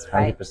lenses,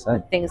 right?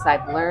 100%. The things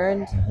I've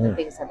learned, the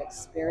things I've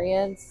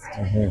experienced,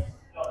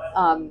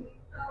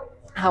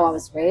 how I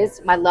was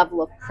raised, my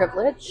level of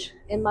privilege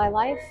in my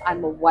life.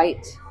 I'm a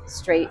white,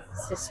 straight,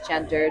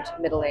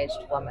 cisgendered,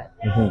 middle-aged woman.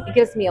 It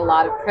gives me a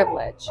lot of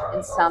privilege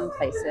in some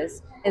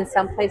places. In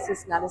some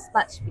places, not as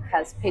much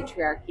because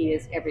patriarchy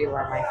is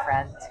everywhere, my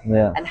friend.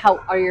 Yeah. And how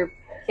are your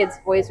kids,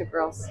 boys or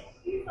girls?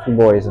 2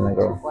 boys and a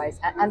girl. 2 boys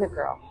and a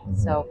girl.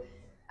 So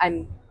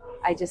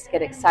I just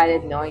get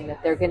excited knowing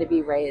that they're going to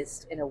be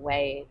raised in a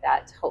way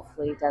that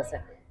hopefully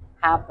doesn't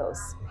have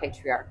those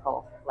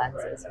patriarchal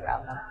lenses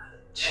around them.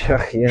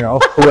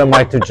 Who am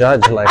I to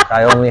judge? Like,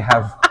 I only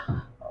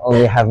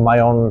have my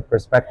own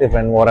perspective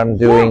and what I'm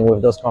doing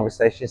with those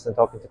conversations and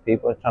talking to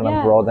people, trying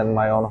to broaden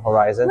my own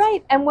horizons.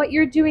 Right, and what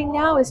you're doing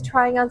now is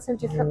trying on some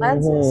different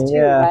lenses too,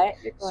 right?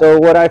 So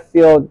what I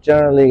feel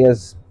generally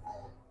is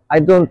I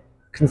don't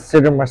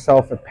consider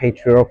myself a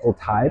patriarchal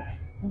type.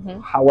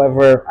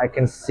 However, I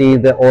can see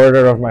the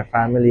order of my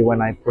family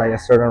when I play a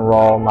certain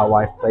role, my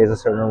wife plays a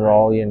certain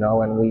role,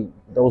 and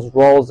those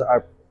roles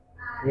are,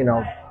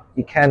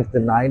 you can't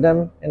deny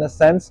them in a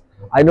sense.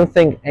 I don't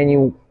think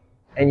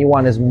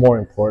anyone is more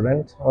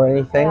important or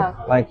anything.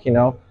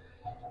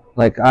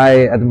 Like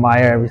I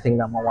admire everything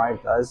that my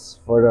wife does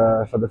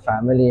for the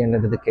family and the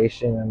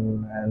dedication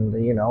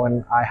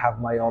and I have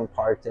my own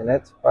part in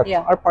it, but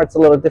our part's a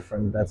little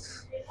different.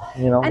 That's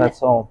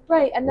that's all.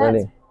 Right, and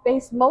that's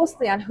based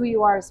mostly on who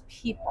you are as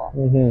people.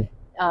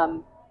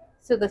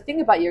 So the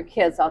thing about your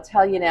kids, I'll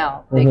tell you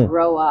now, they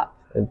grow up.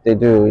 They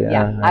do,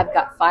 yeah. I've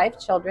got 5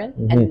 children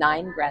and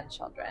 9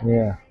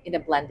 grandchildren in a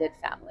blended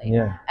family.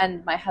 Yeah.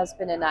 And my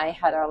husband and I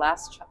had our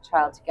last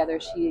child together.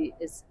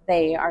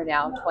 They are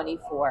now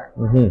 24.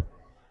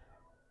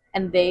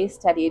 And they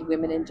studied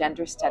women and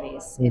gender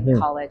studies in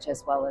college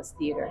as well as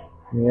theater.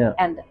 Yeah.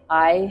 And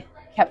I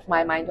kept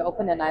my mind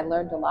open and I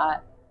learned a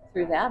lot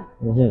through them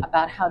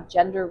about how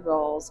gender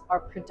roles are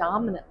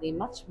predominantly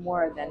much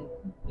more than,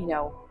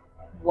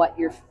 what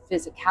your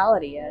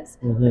physicality is,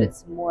 but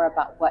it's more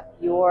about what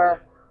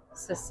your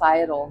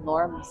societal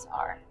norms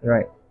are.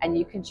 Right. And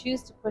you can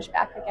choose to push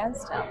back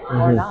against them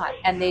or not.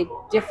 And they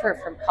differ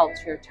from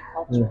culture to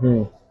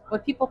culture. When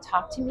people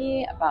talk to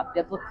me about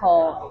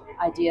biblical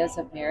ideas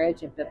of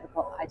marriage and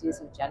biblical ideas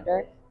of gender,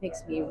 it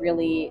makes me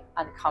really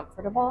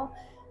uncomfortable,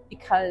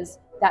 because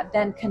that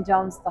then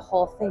condones the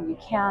whole thing. You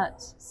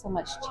can't so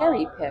much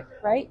cherry pick,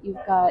 right?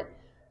 You've got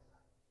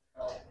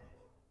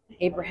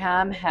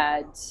Abraham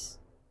had,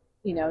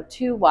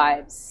 2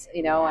 wives,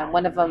 and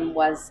one of them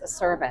was a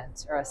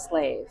servant or a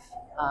slave.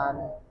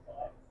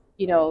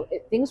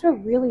 Things were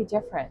really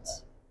different,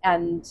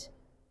 and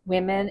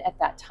women at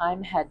that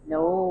time had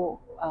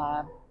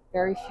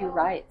very few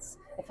rights.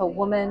 If a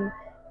woman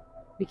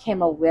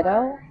became a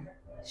widow,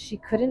 she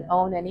couldn't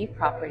own any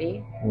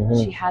property.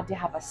 She had to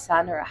have a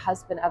son or a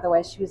husband,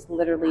 otherwise she was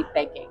literally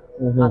begging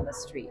on the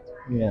street.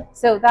 Yeah.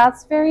 So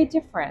that's very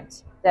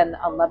different than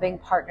a loving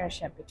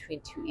partnership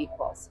between 2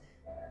 equals.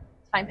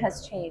 Time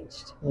has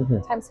changed.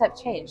 Times have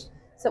changed.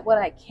 So what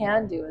I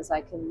can do is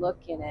I can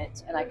look in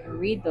it and I can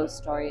read those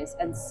stories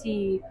and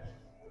see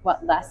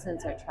what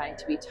lessons are trying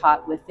to be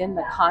taught within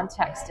the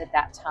context at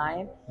that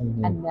time.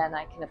 And then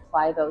I can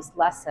apply those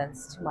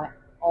lessons to my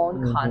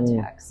own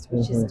context,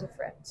 which is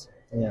different.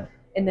 Yeah.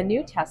 In the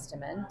New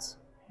Testament,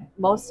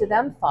 most of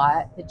them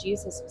thought that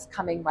Jesus was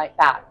coming right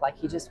back. Like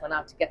he just went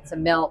out to get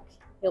some milk.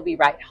 He'll be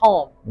right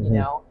home,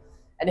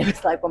 And it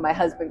was like when my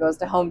husband goes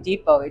to Home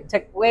Depot, it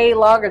took way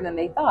longer than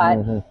they thought.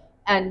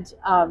 And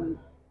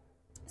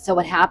so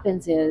what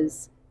happens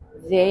is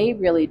they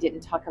really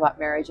didn't talk about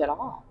marriage at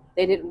all.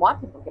 They didn't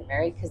want people to get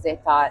married because they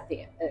thought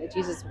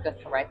Jesus was going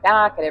to come right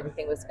back and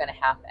everything was going to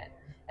happen.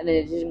 And then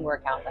it didn't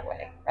work out that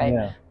way, right?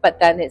 Yeah. But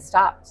then it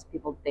stopped.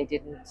 They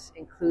didn't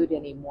include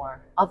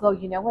anymore. Although,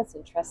 you know what's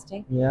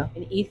interesting? Yeah.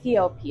 In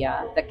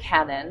Ethiopia, the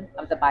canon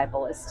of the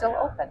Bible is still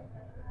open.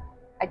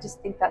 I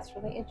just think that's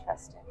really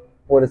interesting.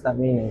 What does that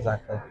mean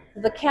exactly?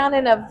 The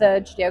canon of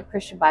the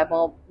Judeo-Christian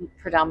Bible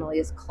predominantly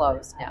is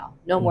closed now.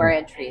 No more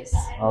entries,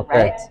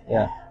 right?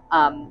 Yeah.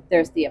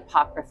 There's the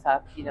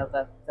Apocrypha,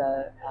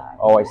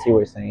 Oh, I see what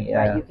you're saying. Yeah.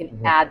 Right, you can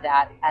add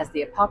that as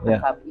the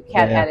Apocrypha, but you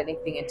can't add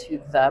anything into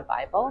the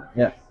Bible.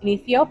 Yeah. In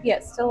Ethiopia,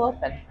 it's still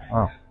open,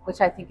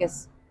 which I think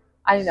is,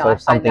 I don't know. So I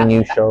if something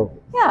new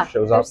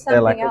shows up,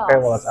 they're like, okay,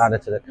 well, let's add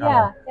it to the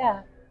canon.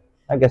 Yeah.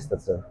 I guess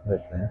that's a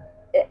good thing.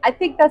 I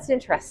think that's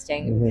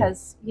interesting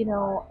because,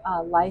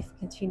 life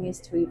continues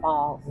to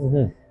evolve.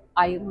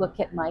 I look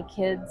at my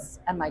kids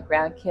and my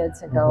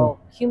grandkids and go,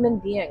 human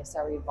beings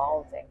are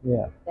evolving.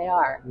 Yeah. They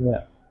are.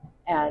 Yeah.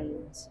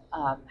 And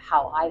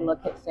how I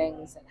look at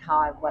things and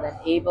what I'm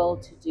able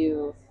to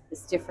do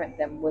is different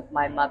than with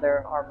my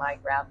mother or my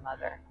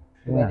grandmother,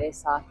 the way they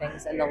saw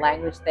things and the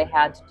language they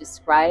had to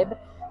describe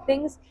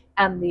things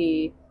and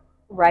the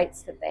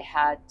rights that they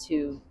had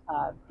to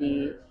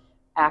be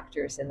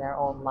actors in their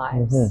own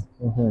lives.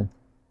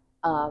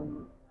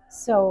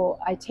 So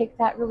I take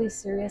that really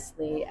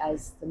seriously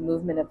as the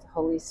movement of the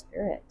Holy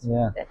Spirit,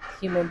 that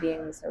human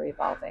beings are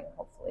evolving,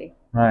 hopefully.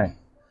 Right.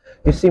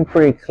 You seem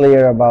pretty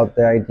clear about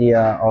the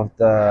idea of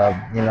the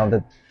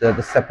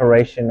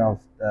separation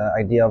of the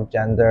idea of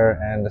gender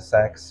and the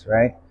sex,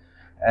 right?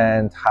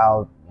 And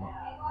how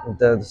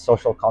the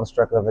social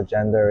construct of a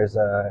gender is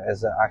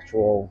an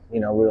actual,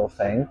 real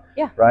thing.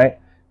 Yeah. Right?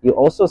 You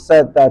also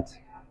said that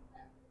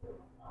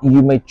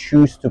you may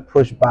choose to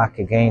push back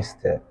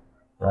against it,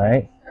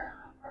 right?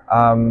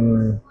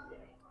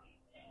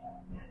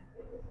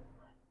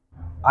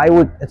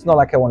 It's not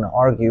like I want to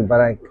argue,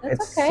 but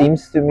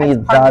seems to me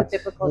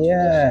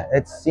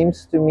it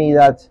seems to me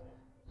that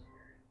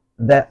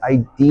the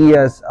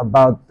ideas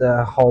about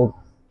the whole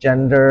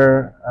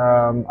gender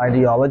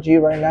ideology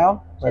right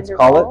now, let's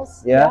call it,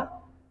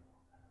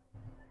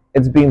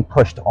 it's being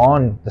pushed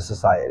on the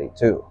society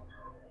too.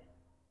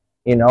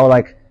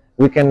 Like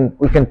we can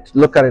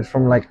look at it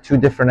from like 2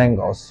 different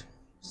angles.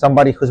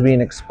 Somebody who's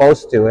being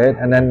exposed to it,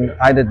 and then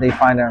either they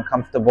find it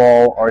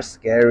uncomfortable or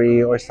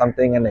scary or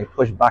something, and they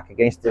push back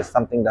against it,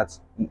 something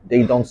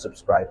they don't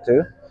subscribe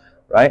to,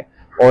 right?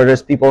 Or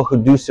there's people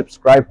who do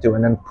subscribe to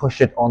and then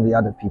push it on the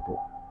other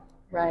people.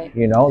 Right.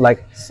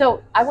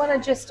 So I want to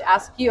just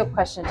ask you a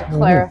question to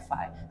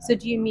clarify. So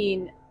do you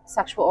mean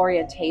sexual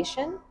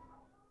orientation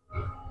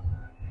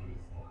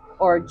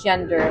or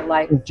gender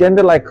like?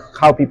 Gender like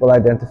how people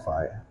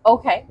identify.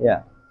 Okay.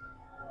 Yeah.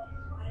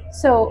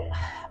 So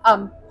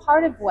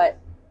part of what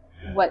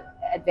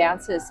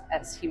advances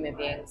as human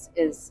beings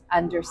is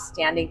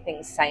understanding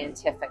things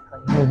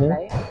scientifically,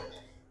 right?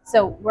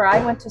 So where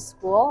I went to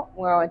school,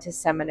 where I went to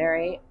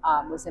seminary,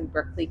 was in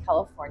Berkeley,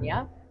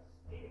 California.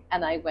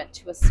 And I went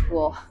to a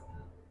school,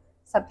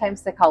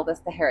 sometimes they called us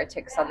the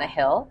heretics on the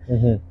hill,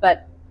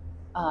 but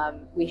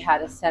we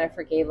had a Center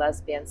for Gay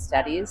Lesbian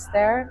Studies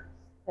there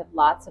with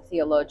lots of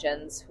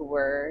theologians who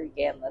were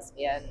gay and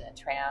lesbian and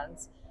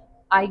trans.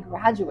 I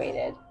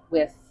graduated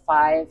with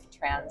 5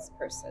 trans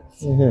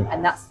persons.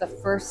 And that's the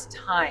first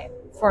time,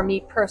 for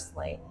me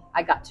personally,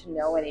 I got to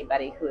know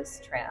anybody who is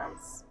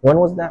trans. When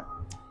was that?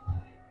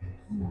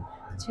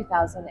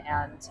 2000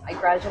 and I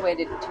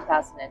graduated in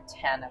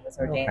 2010. I was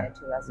ordained in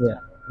 2010.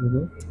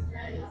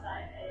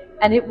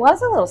 And it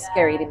was a little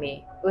scary to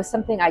me. It was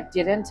something I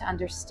didn't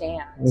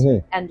understand.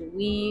 Mm-hmm. And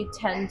we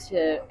tend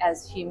to,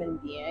 as human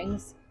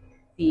beings,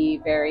 be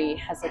very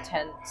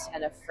hesitant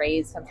and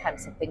afraid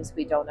sometimes of things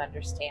we don't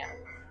understand.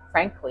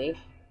 Frankly,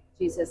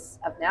 Jesus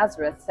of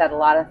Nazareth said a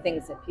lot of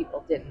things that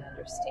people didn't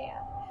understand.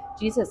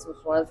 Jesus was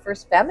one of the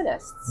first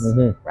feminists,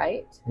 Mm-hmm.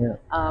 right? Yeah.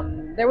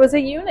 There was a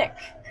eunuch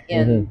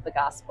in Mm-hmm. the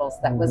Gospels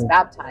that was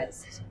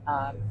baptized.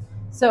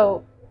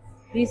 So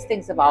these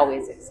things have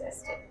always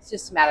existed. It's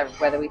just a matter of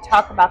whether we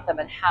talk about them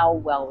and how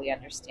well we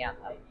understand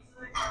them.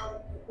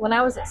 When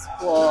I was at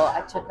school,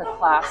 I took a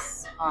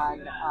class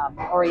on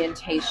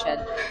orientation,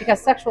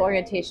 because sexual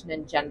orientation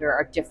and gender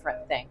are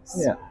different things,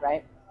 Yeah.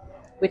 right?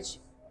 Which,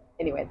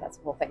 anyway, that's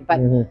the whole thing. But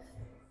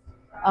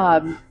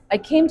Mm-hmm. I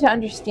came to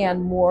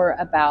understand more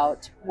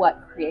about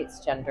what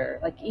creates gender,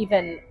 like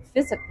even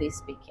physically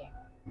speaking,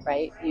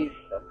 right?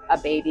 A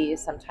baby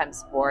is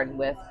sometimes born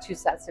with two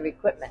sets of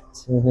equipment,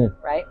 Mm-hmm.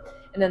 right?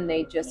 And then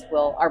they just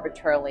will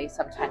arbitrarily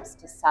sometimes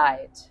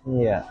decide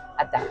Yeah.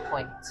 at that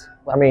point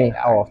what I mean, they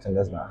how are. often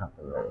does that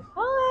happen, really?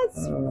 Well,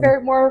 it's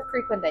very more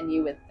frequent than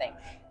you would think.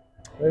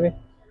 Really?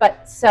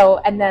 But so,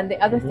 and then the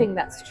other thing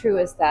that's true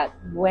is that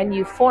when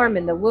you form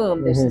in the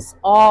womb, there's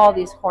all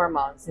these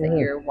hormones that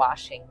you're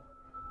washing,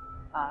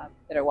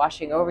 that are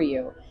washing over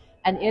you,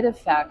 and it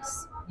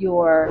affects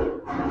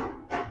your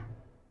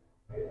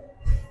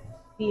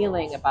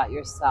feeling about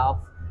yourself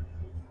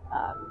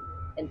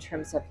in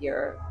terms of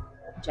your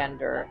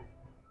gender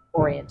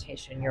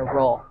orientation, your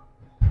role.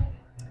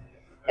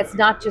 It's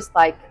not just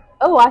like,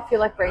 oh, I feel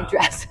like wearing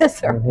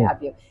dresses or what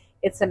have you.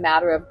 It's a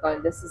matter of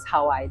going, this is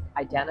how I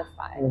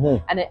identify.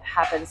 And it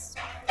happens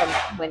from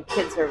when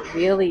kids are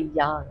really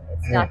young.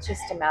 It's not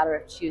just a matter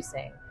of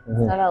choosing.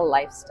 It's not a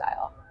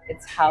lifestyle.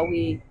 It's how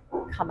we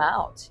come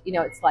out. You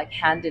know, it's like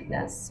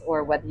handedness,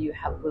 or whether you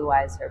have blue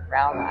eyes or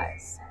brown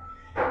eyes.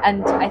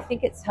 And I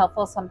think it's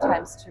helpful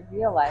sometimes to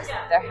realize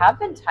that there have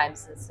been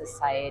times in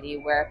society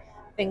where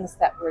things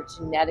that were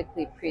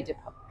genetically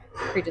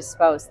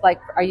predisposed, like,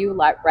 are you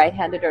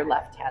right-handed or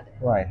left-handed?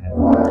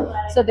 Right-handed.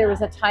 So there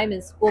was a time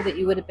in school that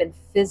you would have been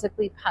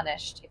physically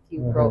punished if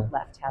you wrote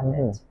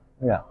left-handed.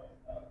 Yeah.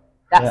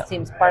 That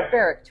seems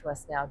barbaric to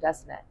us now,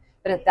 doesn't it?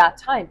 But at that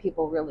time,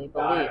 people really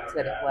believed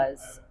that it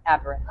was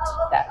aberrant,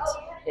 that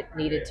it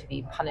needed to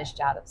be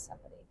punished out of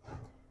somebody.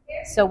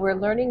 So we're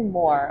learning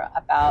more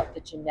about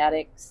the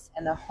genetics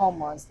and the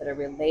hormones that are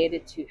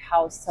related to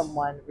how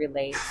someone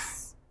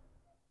relates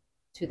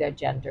to their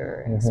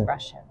gender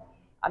expression.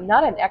 I'm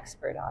not an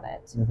expert on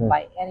it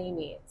by any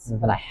means,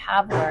 but I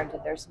have learned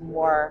that there's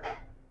more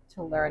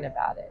to learn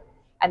about it.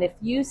 And if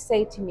you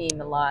say to me,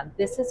 Milan,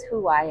 this is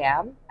who I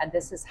am and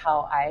this is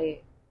how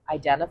I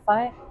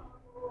identify,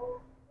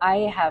 I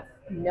have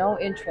no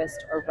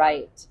interest or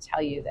right to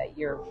tell you that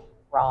you're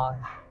wrong.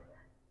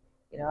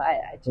 You know,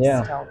 I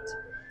just don't.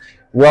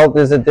 Well,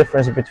 there's a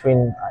difference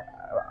between,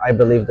 I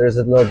believe there's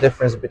a little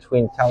difference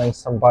between telling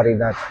somebody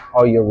that,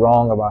 oh, you're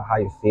wrong about how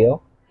you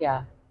feel.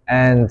 Yeah.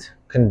 And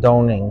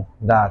condoning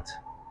that,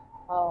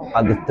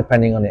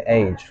 depending on the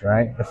age,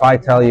 right? If I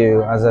tell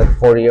you as a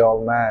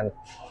 40-year-old man,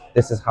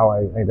 this is how I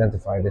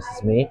identify, this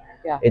is me,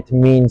 it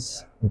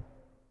means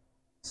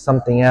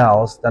something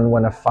else than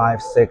when a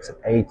 5, 6,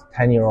 8,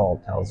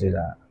 10-year-old tells you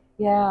that.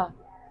 Yeah.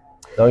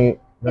 Don't you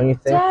think?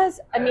 It does.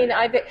 I mean,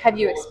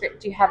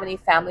 do you have any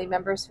family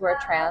members who are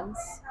trans?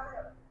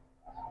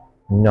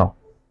 No.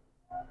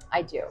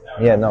 I do.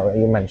 Yeah, no,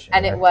 you mentioned.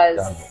 And it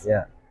was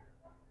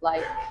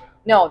like,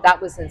 no, that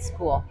was in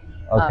school.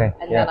 Okay.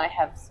 And then I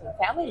have some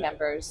family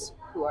members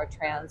who are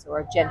trans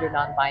or gender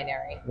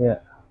non-binary. Yeah.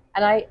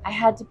 And I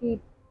had to be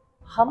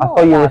humble about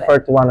it. I thought you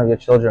referred to one of your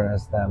children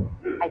as them.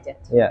 I did.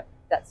 Yeah.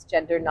 That's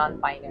gender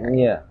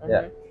non-binary. Yeah,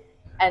 yeah.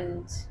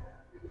 And,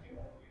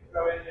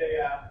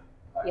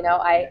 you know,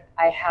 I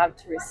have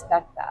to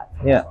respect that.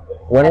 Yeah.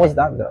 When was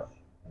that though?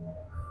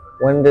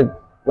 When did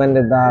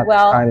that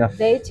kind of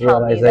they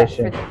tell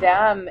realization? Me that for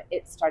them,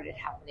 it started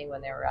happening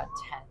when they were around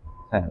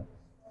 10. 10.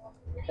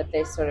 But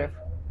they sort of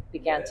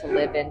began to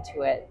live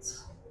into it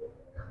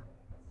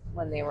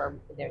when they were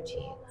in their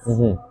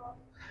teens.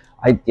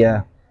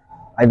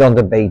 I don't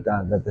debate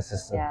that this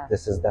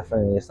is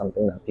definitely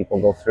something that people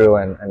go through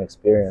and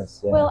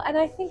experience. Yeah. Well, and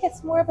I think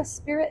it's more of a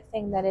spirit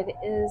thing than it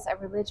is a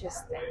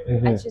religious thing.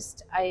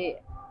 I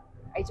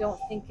don't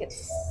think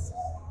it's.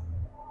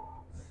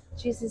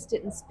 Jesus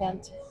didn't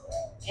spend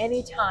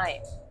any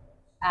time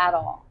at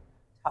all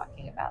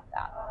talking about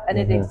that, and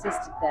it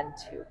existed then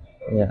too.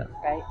 Yeah.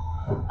 Right.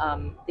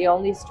 The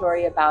only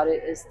story about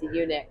it is the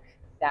eunuch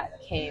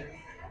that came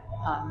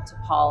to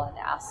Paul and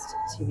asked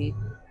to be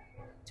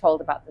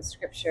told about the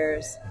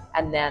scriptures,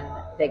 and then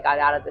they got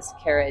out of this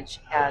carriage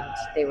and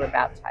they were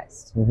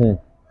baptized.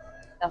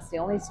 That's the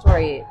only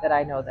story that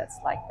I know that's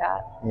like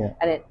that.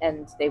 Yeah.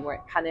 And they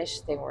weren't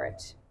punished, they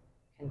weren't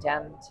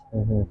condemned.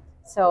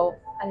 So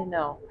I don't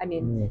know. I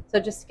mean, so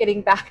just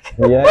getting back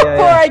before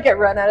I get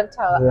run out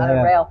of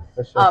rail.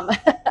 For sure.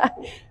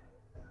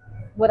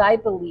 What I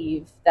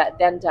believe, that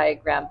Venn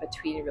diagram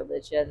between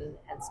religion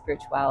and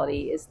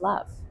spirituality, is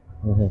love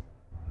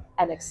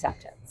and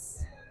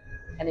acceptance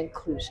and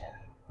inclusion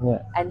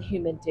Yeah. and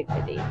human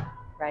dignity,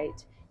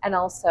 right? And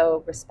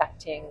also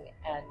respecting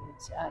and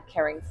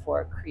caring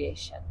for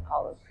creation,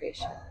 all of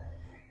creation.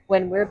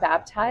 When we're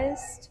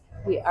baptized,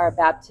 our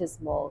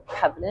baptismal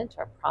covenant,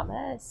 our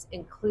promise,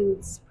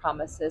 includes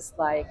promises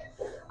like,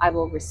 I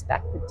will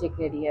respect the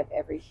dignity of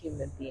every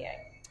human being.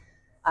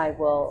 I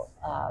will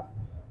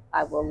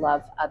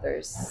love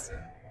others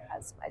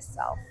as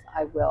myself.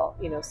 I will,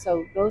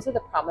 so those are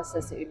the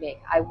promises that we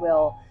make. I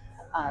will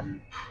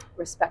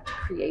respect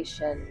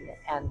creation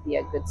and be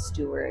a good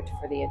steward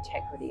for the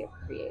integrity of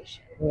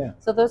creation. Yeah.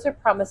 So those are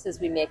promises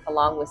we make,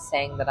 along with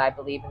saying that I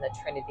believe in the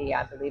Trinity,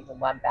 I believe in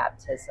one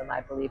baptism, I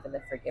believe in the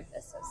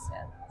forgiveness of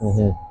sins.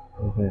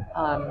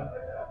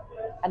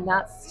 And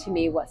that's, to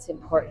me, what's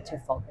important to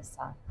focus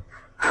on.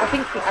 I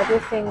think the other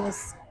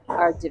things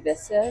are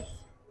divisive.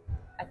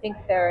 I think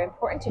they're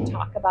important to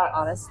talk about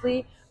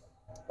honestly.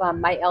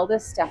 My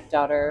eldest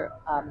stepdaughter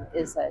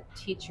is a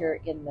teacher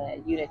in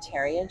the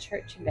Unitarian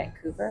Church in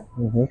Vancouver.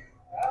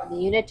 The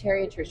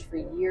Unitarian Church for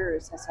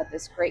years has had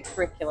this great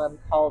curriculum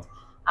called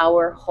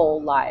Our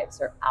Whole Lives,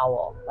 or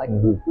OWL, like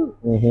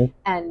woo-hoo.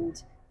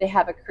 And they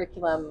have a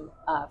curriculum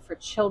for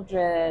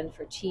children,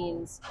 for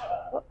teens.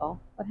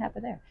 Uh-oh, what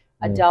happened there?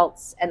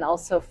 Adults, and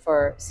also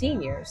for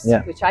seniors,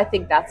 which I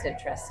think that's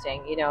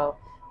interesting.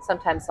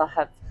 Sometimes I'll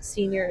have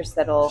seniors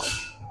that'll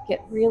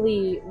get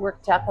really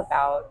worked up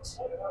about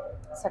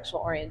sexual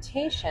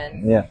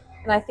orientation.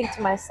 And I think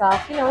to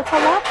myself, it's a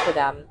lot for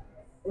them.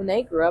 When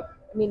they grew up,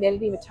 they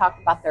didn't even talk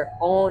about their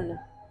own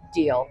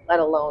deal, let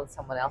alone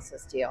someone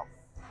else's deal.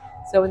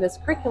 So in this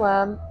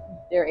curriculum,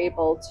 they're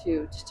able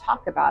to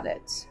talk about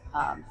it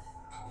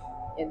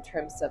in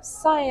terms of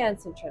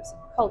science, in terms of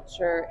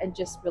culture, and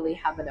just really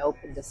have an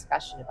open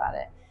discussion about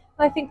it.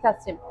 And I think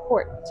that's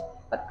important,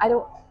 but I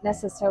don't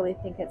necessarily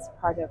think it's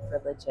part of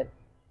religion.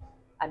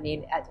 I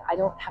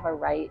don't have a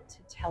right to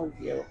tell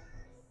you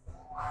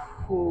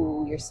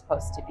who you're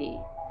supposed to be.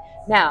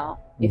 Now,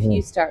 if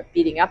you start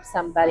beating up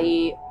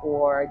somebody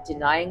or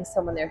denying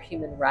someone their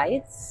human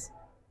rights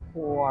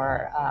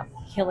or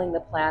killing the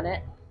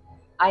planet,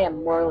 I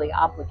am morally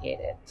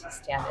obligated to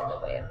stand in the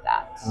way of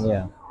that.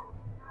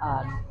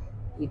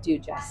 We do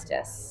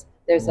justice.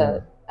 There's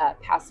a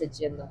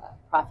passage in the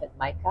prophet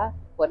Micah.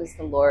 What does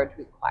the Lord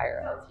require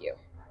of you?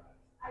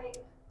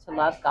 To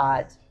love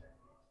God, to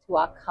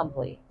walk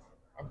humbly,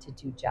 and to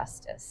do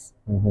justice.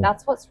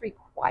 That's what's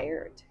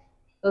required.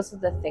 Those are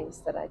the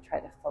things that I try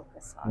to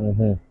focus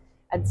on.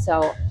 And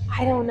so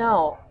I don't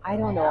know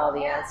all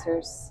the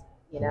answers,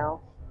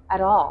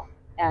 at all.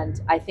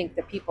 And I think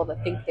the people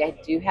that think they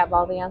do have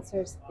all the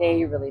answers,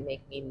 they really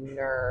make me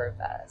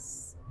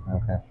nervous.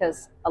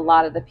 Because a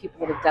lot of the people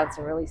that have done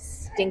some really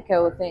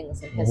stinko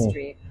things in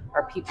history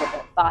are people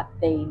that thought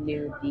they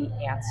knew the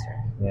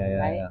answer.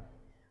 Right?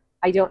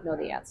 I don't know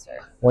the answer.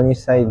 When you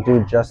say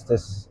do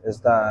justice, is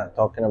that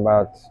talking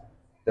about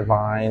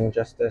divine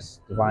justice,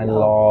 divine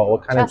law?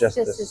 What kind of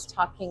justice? Justice is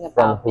talking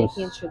about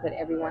making sure that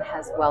everyone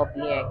has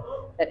well-being,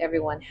 that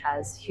everyone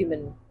has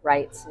human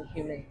rights and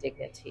human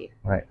dignity.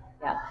 Right.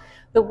 Yeah.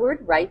 The word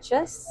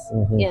righteous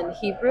in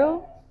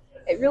Hebrew,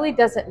 it really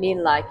doesn't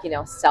mean like,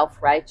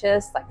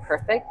 self-righteous, like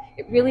perfect.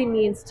 It really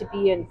means to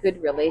be in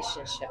good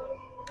relationship.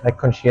 Like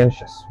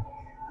conscientious.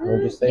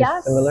 Would you say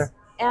similar?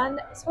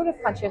 And sort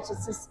of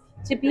conscientious is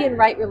to be in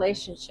right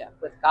relationship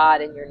with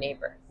God and your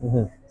neighbor.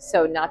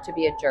 So not to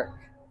be a jerk.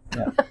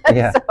 So,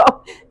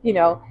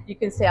 you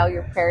can say all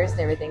your prayers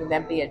and everything, and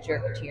then be a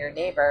jerk to your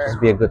neighbor.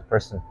 Just be a good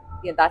person.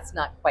 That's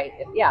not quite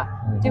it.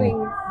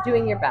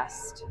 Doing your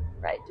best,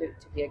 right? To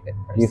be a good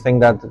person. Do you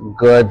think that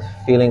good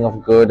feeling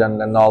of good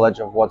and the knowledge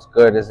of what's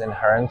good is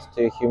inherent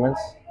to humans?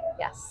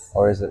 Yes.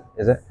 Or is it?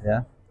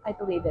 Yeah. I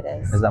believe it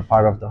is. Is that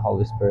part of the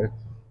Holy Spirit?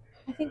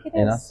 I think it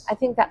is. I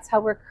think that's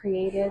how we're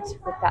created,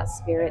 with that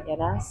spirit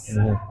in us.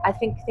 I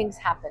think things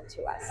happen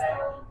to us.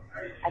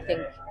 I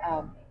think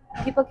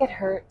people get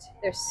hurt.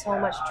 There's so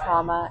much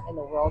trauma in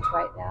the world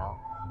right now.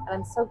 And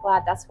I'm so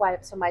glad. That's why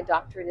my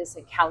doctorate is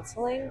in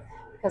counseling,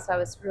 because I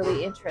was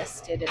really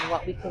interested in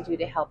what we can do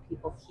to help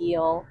people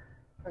heal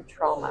from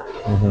trauma,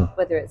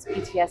 whether it's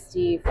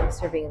PTSD from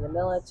serving in the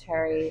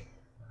military,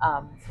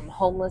 from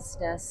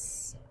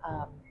homelessness,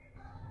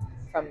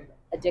 from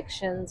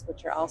addictions,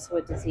 which are also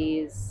a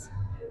disease,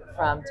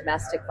 from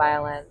domestic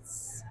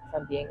violence,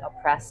 from being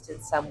oppressed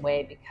in some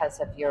way because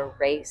of your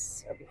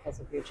race or because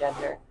of your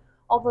gender.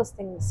 All those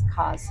things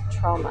cause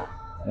trauma.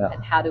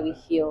 And how do we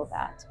heal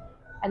that?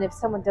 And if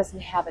someone doesn't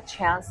have a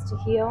chance to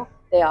heal,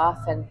 they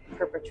often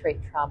perpetrate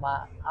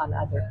trauma on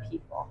other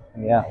people.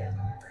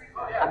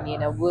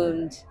 A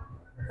wound,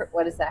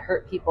 what is that?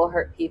 Hurt people.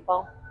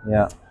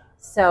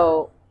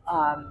 So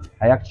I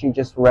actually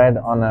just read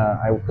on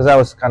because I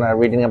was kind of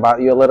reading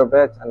about you a little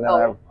bit, and then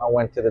I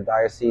went to the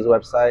diocese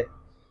website,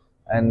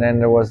 and then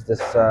there was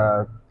this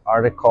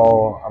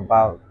article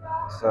about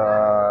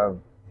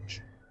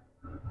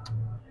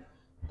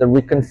the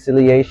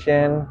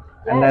reconciliation,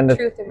 and then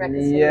truth and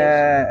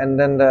reconciliation. And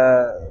then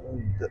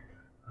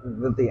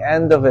the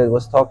end of it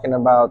was talking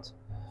about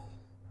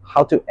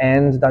how to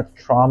end that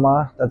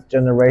trauma that's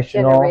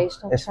generational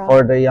is trauma.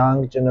 for the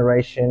young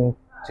generation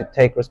to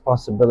take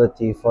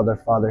responsibility for their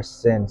father's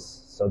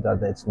sins so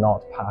that it's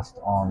not passed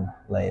on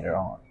later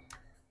on.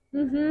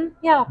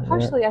 Yeah,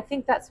 partially. I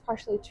think that's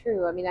partially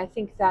true. I mean, I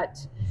think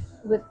that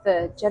with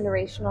the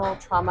generational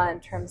trauma in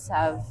terms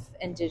of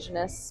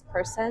Indigenous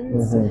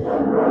persons,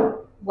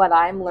 what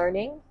I'm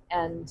learning,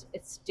 and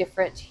it's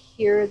different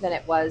here than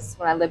it was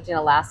when I lived in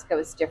Alaska. It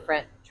was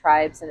different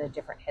tribes and a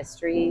different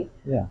history.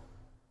 Yeah.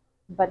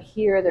 But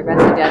here, the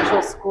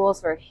residential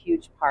schools are a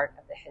huge part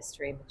of the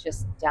history,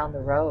 just down the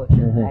road,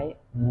 right?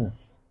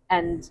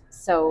 And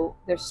so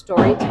there's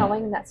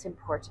storytelling that's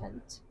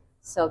important.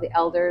 So the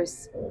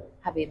elders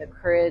having the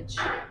courage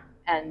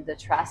and the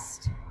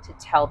trust to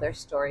tell their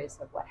stories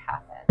of what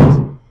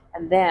happened.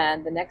 And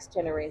then the next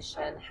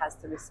generation has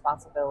the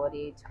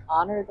responsibility to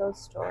honor those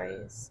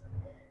stories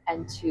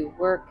and to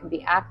work and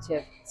be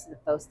active so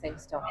that those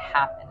things don't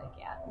happen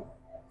again.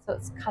 So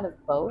it's kind of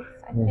both,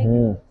 I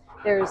think.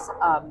 There's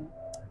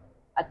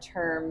a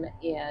term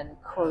in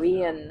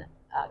Korean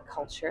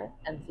culture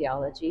and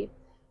theology.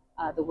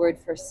 The word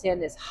for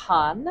sin is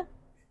han,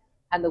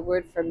 and the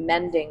word for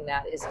mending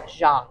that is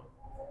jang.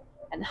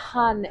 And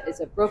han is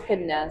a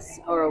brokenness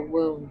or a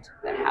wound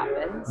that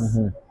happens,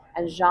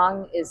 and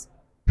jang is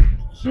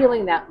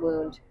healing that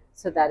wound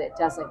so that it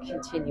doesn't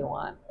continue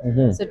on.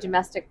 So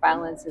domestic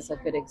violence is a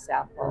good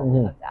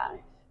example of that.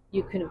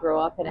 You can grow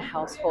up in a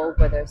household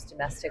where there's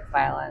domestic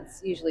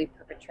violence, usually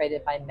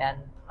perpetrated by men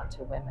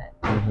onto women.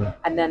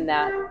 And then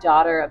that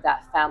daughter of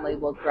that family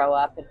will grow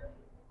up and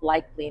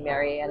likely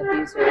marry an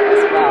abuser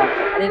as well.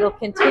 And it'll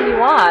continue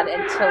on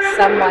until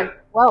someone,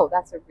 whoa,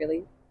 that's a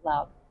really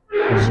loud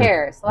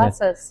chair. So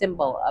that's a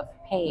symbol of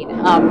pain.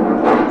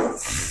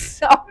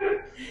 So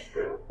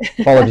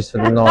apologies for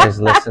the noise,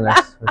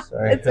 listeners. I'm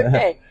sorry. It's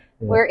okay.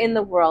 We're in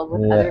the world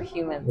with other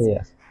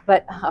humans.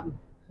 But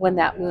when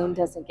that wound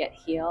doesn't get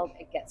healed,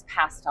 it gets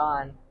passed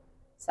on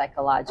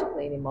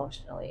psychologically and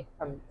emotionally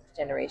from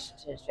generation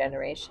to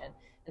generation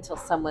until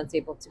someone's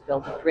able to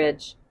build a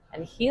bridge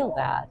and heal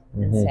that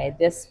and say,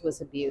 this was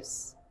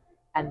abuse,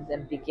 and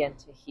then begin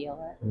to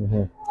heal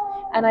it.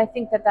 And I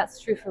think that that's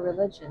true for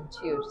religion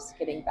too, just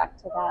getting back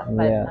to that.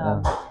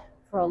 But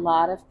for a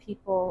lot of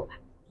people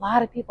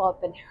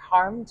have been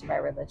harmed by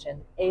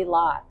religion, a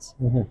lot.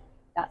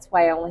 That's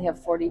why I only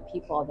have 40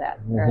 people that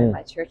are in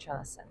my church on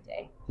a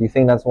Sunday. Do you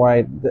think that's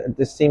why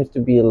this seems to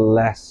be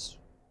less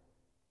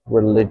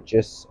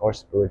religious or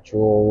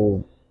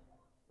spiritual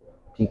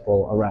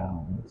people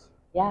around?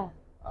 Yeah.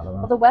 I don't know.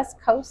 Well, the West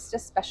Coast,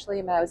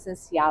 especially when I was in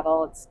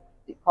Seattle,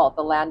 we call it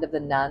the land of the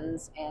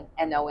nuns, and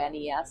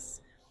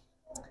NONES.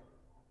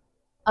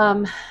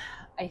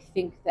 I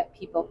think that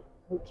people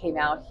who came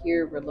out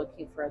here were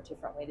looking for a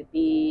different way to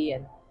be,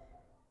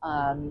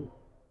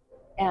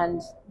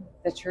 and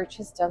the church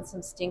has done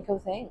some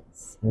stinko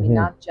things. I mean,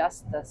 not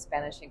just the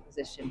Spanish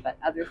Inquisition, but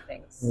other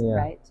things,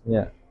 right?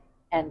 Yeah.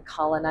 And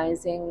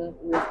colonizing,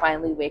 we're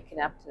finally waking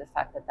up to the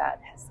fact that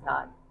that has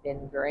not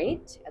been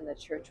great, and the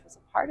church was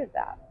a part of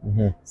that.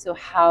 So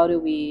how do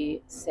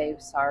we say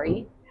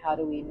sorry? How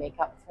do we make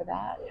up for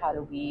that? How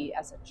do we,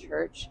 as a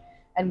church,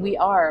 and we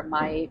are,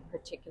 my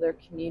particular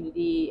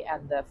community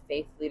and the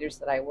faith leaders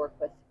that I work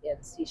with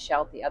in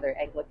Seychelles, the other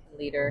Anglican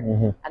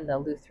leader, and the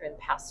Lutheran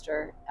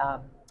pastor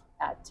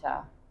at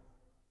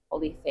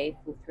Holy Faith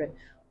Lutheran,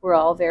 we're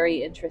all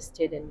very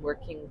interested in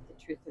working with the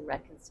Truth and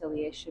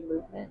Reconciliation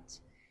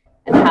movement.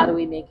 And how do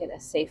we make it a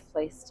safe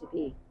place to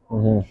be?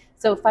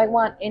 So if I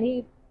want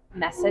any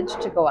message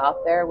to go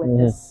out there with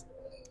this,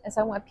 is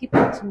I want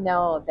people to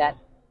know that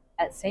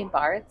at St.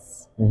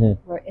 Bart's,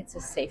 where it's a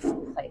safe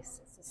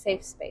place, it's a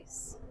safe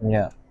space.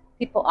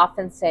 People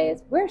often say,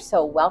 we're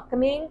so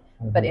welcoming,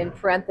 but in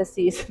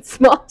parentheses, in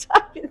small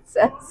talk, it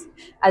says,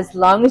 as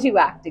long as you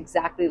act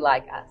exactly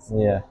like us.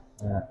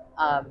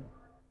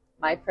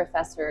 My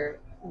professor,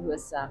 who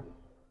was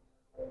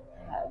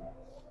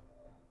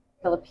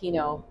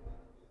Filipino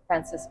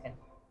Franciscan,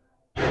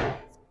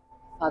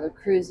 Father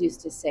Cruz,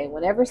 used to say,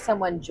 whenever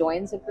someone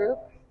joins a group,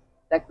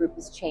 that group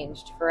is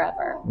changed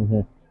forever.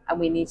 And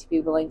we need to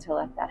be willing to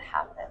let that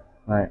happen.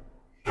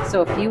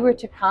 So if you were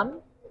to come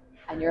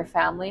and your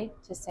family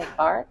to St.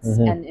 Bart's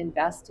and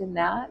invest in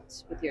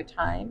that with your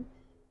time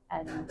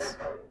and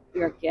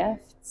your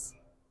gifts,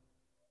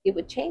 it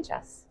would change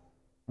us.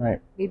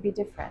 We'd be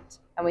different.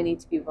 And we need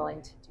to be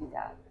willing to do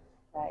that.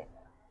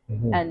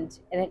 And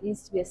it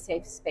needs to be a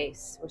safe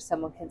space where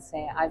someone can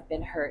say, I've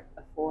been hurt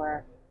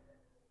before.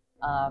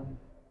 I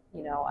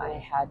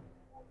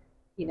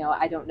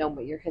don't know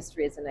what your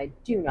history is, and I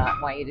do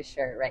not want you to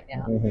share it right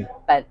now.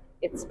 But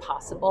it's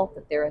possible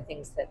that there are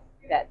things that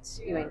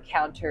you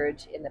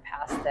encountered in the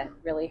past that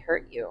really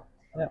hurt you.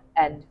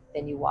 And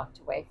then you walked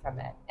away from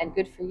it. And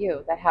good for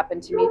you. That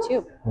happened to me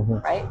too,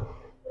 right?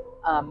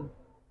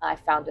 I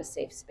found a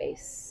safe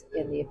space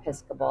in the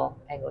Episcopal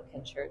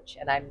Anglican Church,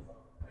 and I'm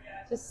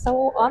just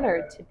so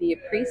honored to be a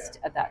priest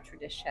of that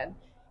tradition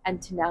and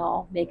to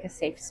now make a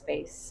safe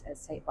space at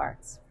St.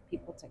 Bart's for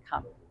people to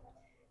come.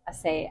 I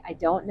say, I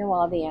don't know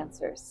all the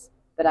answers,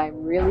 but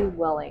I'm really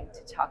willing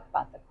to talk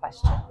about the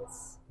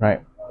questions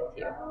Right. with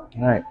you.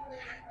 Right.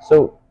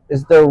 So,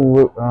 is there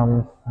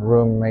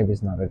room? Maybe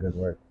it's not a good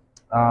word.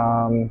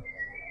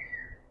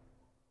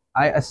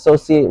 I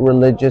associate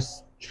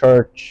religious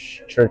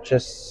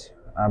churches,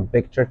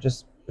 big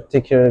churches,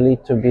 particularly,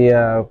 to be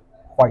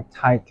quite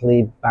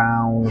tightly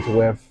bound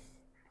with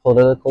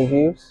political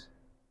views.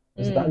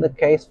 Is that the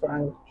case for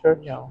Anglican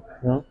Church? No.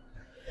 No.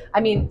 I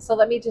mean, so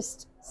let me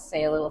just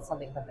say a little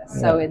something about this.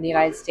 So in the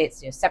United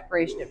States,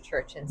 separation of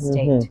church and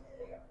state.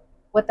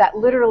 What that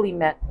literally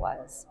meant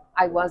was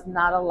I was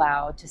not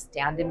allowed to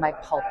stand in my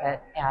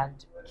pulpit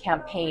and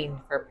campaign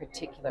for a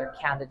particular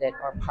candidate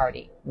or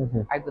party.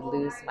 I would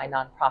lose my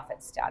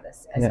nonprofit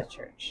status as a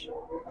church.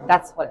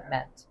 That's what it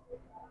meant.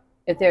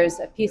 If there's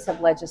a piece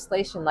of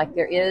legislation, like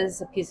there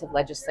is a piece of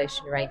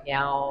legislation right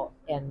now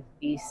in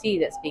BC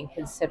that's being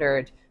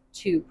considered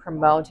to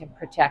promote and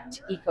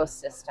protect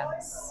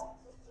ecosystems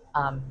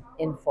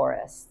in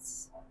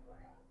forests.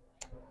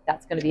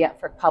 That's going to be up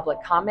for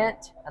public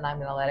comment, and I'm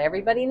going to let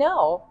everybody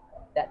know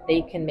that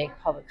they can make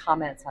public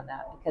comments on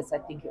that, because I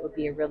think it would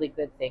be a really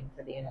good thing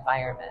for the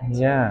environment.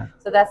 Yeah.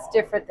 So that's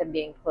different than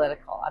being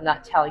political. I'm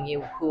not telling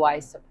you who I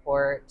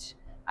support.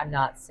 I'm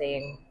not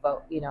saying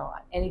vote,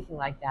 anything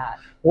like that.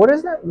 What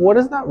is that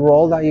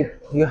role that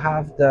you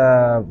have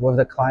with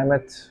the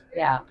climate?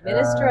 Yeah,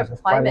 Minister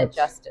of Climate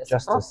Justice.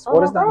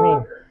 What does that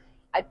mean?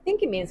 I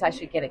think it means I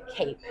should get a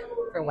cape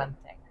for one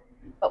thing.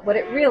 But what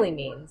it really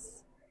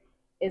means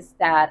is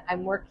that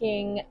I'm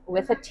working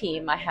with a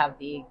team. I have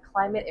the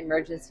Climate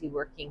Emergency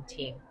Working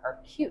Team, or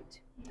CUTE.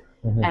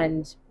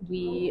 And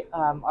we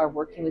are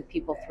working with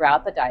people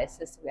throughout the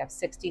diocese. We have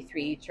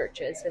 63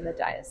 churches in the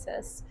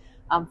diocese.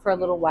 For a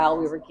little while,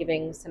 we were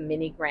giving some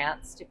mini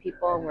grants to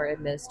people, and we're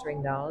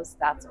administering those.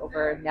 That's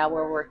over. Now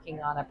we're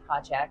working on a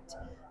project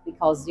we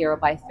call 0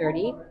 by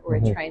 30. We're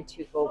trying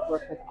to go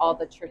work with all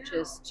the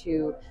churches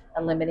to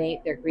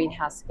eliminate their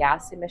greenhouse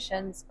gas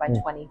emissions by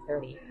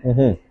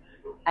 2030.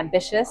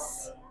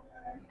 Ambitious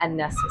and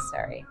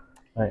necessary.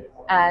 Right.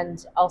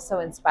 And also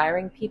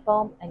inspiring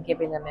people and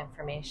giving them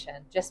information.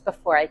 Just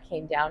before I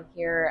came down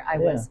here, I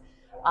was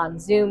on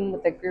Zoom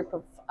with a group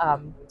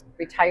of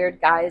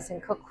retired guys in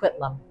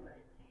Coquitlam,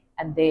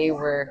 and they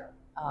were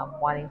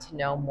wanting to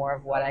know more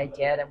of what I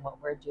did and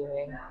what we're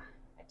doing.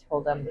 I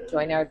told them,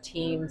 join our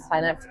team,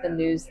 sign up for the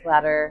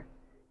newsletter,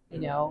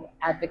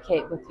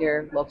 advocate with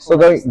your local. So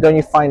don't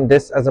you find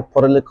this as a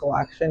political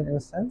action in a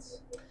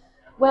sense?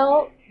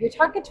 Well, you're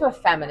talking to a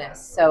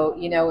feminist, so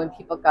when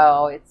people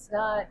go, it's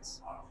not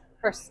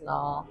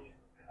personal,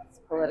 it's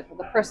political.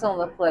 The personal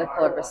and the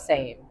political are the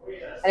same.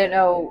 I don't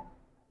know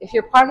if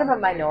you're part of a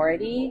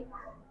minority.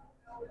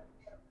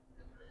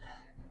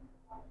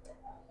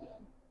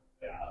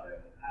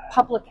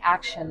 Public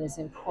action is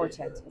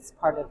important. It's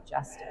part of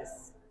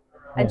justice.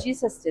 And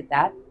Jesus did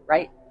that,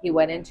 right? He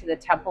went into the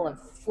temple and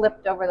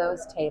flipped over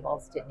those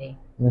tables, didn't he?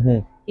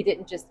 He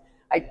didn't just,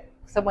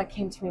 someone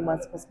came to me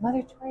once and goes,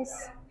 Mother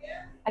Joyce,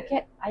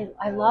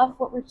 I love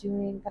what we're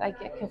doing, but I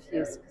get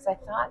confused because I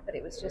thought that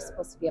it was just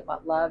supposed to be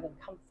about love and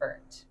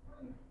comfort.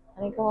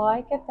 And I go, well,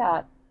 I get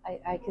that.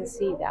 I can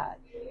see that.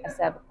 I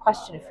said, I have a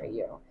question for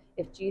you.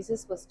 If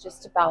Jesus was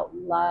just about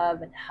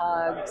love and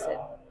hugs and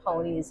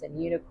ponies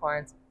and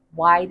unicorns,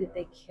 why did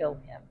they kill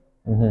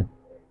him?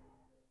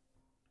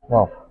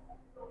 Well,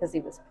 because he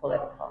was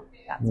political.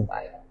 That's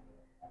why.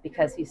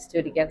 Because he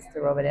stood against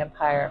the Roman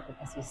Empire,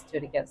 because he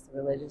stood against the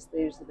religious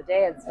leaders of the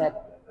day and said,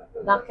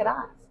 knock it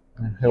off.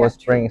 He was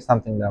bringing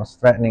something that was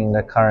threatening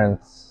the current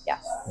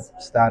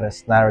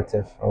status,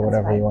 narrative, or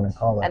whatever you want to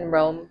call it. And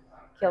Rome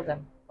killed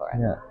him for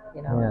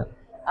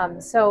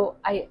it. So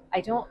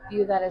I don't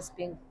view that as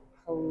being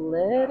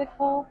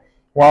political.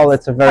 Well,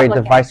 it's a very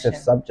divisive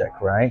action.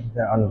 Subject, right?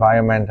 The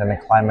environment and the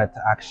climate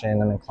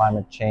action and the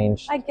climate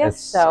change. I guess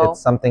so.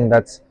 It's something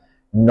that's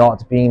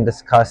not being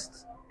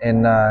discussed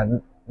in,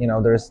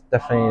 there's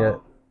definitely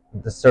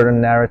the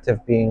certain narrative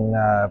being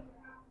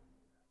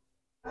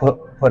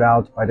put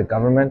out by the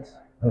government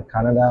in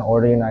Canada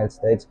or the United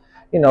States,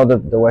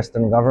 the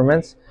Western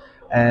governments,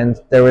 and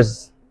there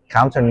is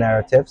counter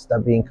narratives that are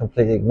being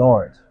completely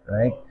ignored,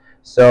 right?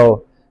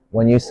 So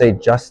when you say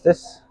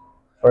justice,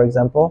 for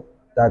example,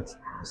 that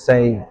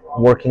say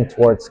working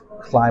towards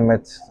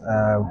climate,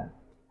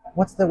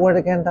 what's the word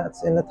again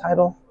that's in the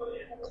title?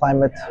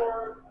 Climate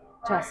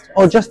justice.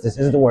 Oh, justice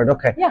is the word.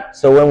 Okay. Yeah.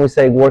 So when we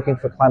say working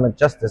for climate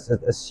justice,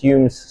 it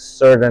assumes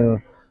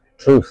certain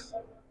truth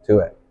to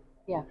it.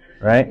 Yeah.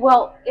 Right?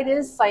 Well, it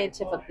is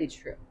scientifically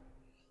true.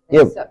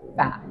 It's a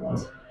fact.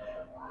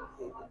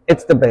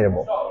 It's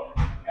debatable.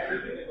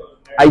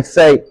 I'd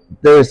say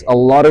there's a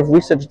lot of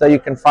research that you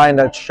can find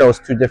that shows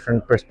two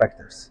different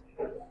perspectives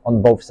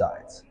on both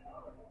sides.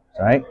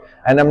 Right?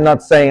 And I'm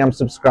not saying I'm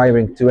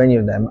subscribing to any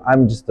of them.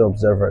 I'm just the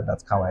observer.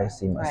 That's how I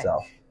see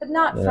myself. Right. But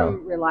not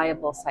from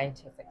reliable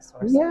scientific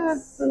sources. Yeah,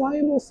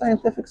 reliable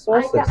scientific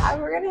sources.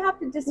 We're going to have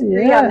to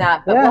disagree on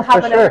that, but we'll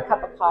have another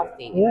cup of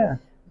coffee. Yeah.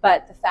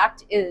 But the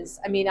fact is,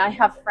 I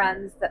have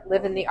friends that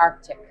live in the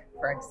Arctic,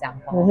 for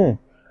example,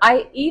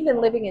 I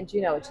even living in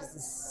Juneau, which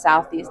is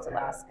southeast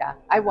Alaska,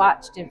 I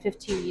watched in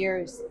 15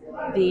 years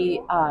the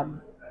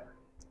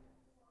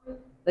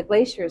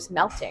glaciers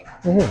melting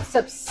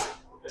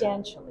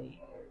substantially.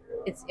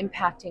 It's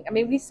impacting. I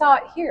mean, we saw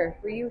it here.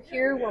 Were you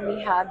here when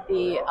we had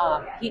the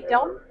heat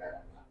dome?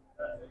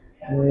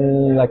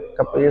 Like a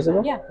couple of years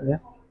ago? Yeah.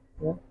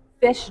 Yeah.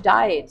 Fish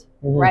died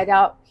right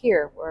out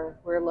here where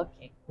we're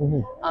looking.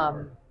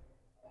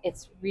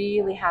 It's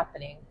really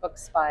happening.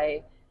 Books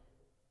by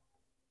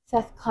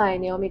Seth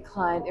Klein, Naomi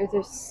Klein.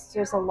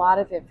 There's a lot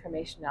of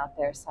information out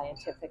there,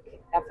 scientific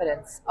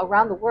evidence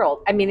around the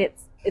world. I mean,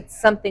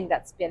 it's something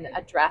that's been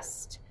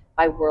addressed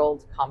by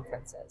world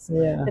conferences.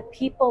 Yeah. The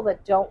people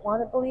that don't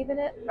want to believe in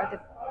it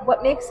are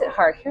what makes it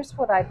hard. Here's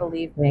what I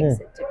believe makes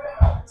it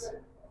difficult: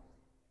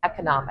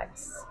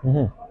 economics,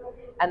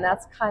 and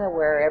that's kind of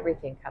where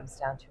everything comes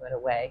down to in a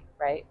way,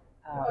 right?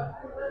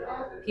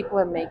 People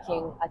are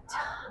making a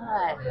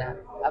ton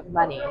of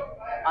money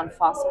on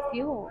fossil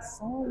fuels,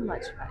 so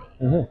much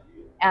money.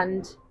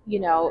 And, you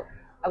know,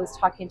 I was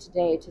talking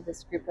today to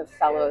this group of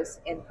fellows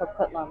in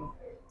Coquitlam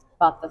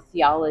about the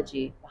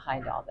theology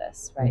behind all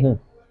this, right?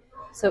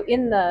 So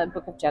in the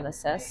book of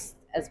Genesis,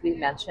 as we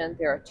mentioned,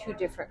 there are two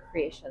different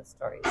creation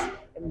stories.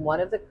 In one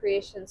of the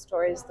creation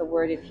stories, the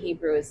word in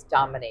Hebrew is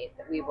dominate,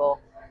 that we will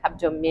have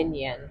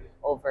dominion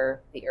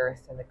over the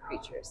earth and the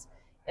creatures.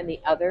 In the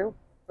other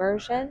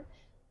version,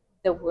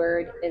 the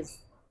word is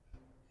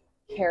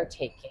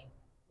caretaking.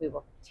 We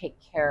will take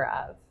care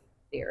of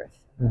the earth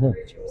and the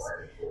creatures.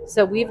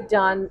 So we've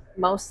done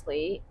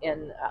mostly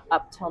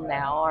up till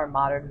now, our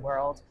modern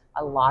world,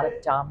 a lot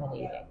of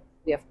dominating.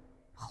 We have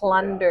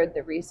plundered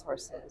the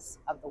resources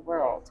of the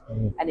world,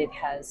 and it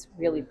has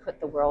really put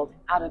the world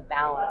out of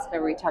balance.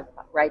 Remember, we talked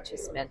about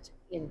righteous meant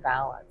in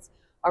balance.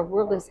 Our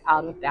world is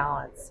out of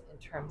balance in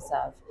terms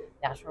of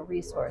natural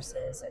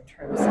resources, in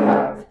terms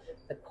of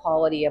the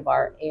quality of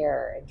our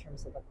air, in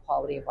terms of the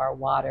quality of our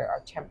water, our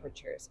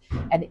temperatures.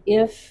 And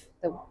if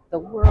the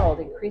world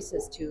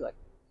increases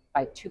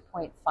by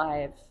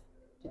 2.5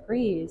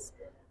 degrees,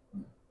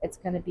 it's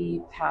going to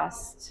be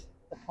past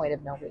the point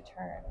of no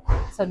return.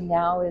 So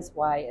now is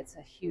why it's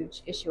a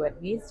huge issue.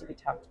 It needs to be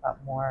talked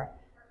about more,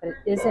 but it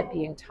isn't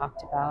being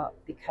talked about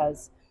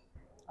because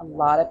a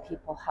lot of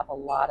people have a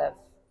lot of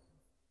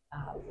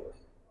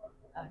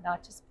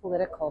not just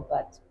political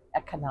but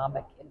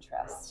economic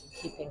interest in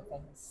keeping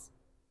things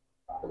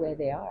the way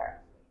they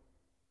are.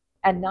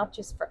 And not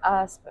just for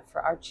us, but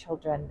for our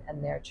children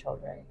and their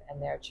children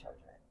and their children.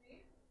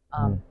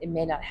 It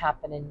may not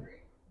happen in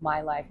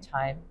my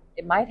lifetime.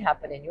 It might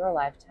happen in your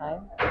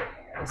lifetime.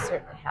 It will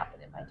certainly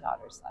happen in my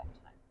daughter's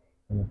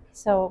lifetime.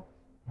 So,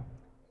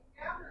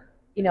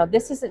 you know,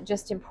 this isn't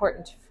just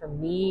important for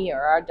me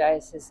or our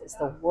diocese. It's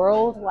the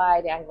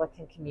worldwide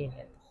Anglican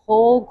communion. The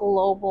whole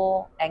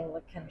global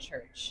Anglican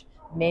Church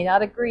may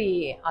not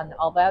agree on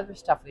all the other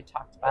stuff we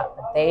talked about,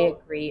 but they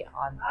agree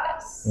on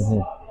this.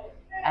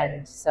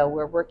 And so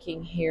we're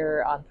working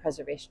here on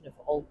preservation of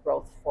old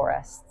growth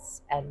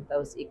forests and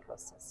those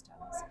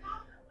ecosystems,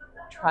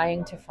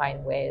 trying to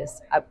find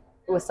ways.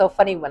 It was so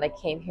funny when I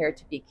came here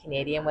to be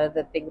Canadian. One of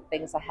the big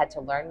things I had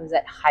to learn was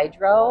that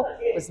hydro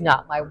was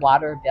not my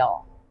water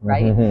bill,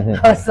 right?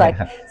 I was like,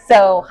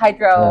 so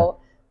hydro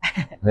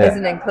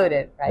isn't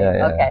included, right?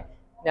 Okay.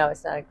 No,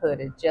 it's not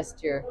included.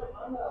 Just your.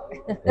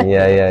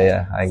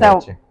 I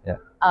get you. Yeah.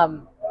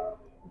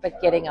 But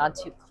getting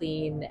onto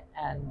clean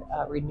and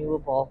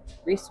renewable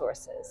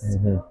resources,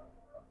 and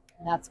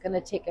that's going to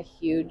take a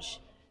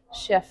huge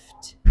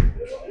shift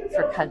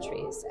for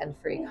countries and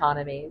for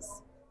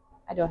economies.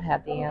 I don't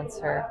have the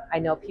answer. I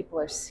know people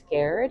are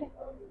scared.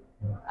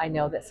 I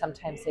know that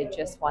sometimes they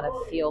just want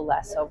to feel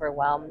less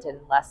overwhelmed and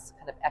less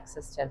kind of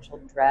existential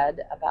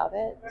dread about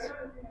it.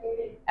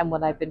 And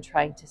what I've been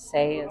trying to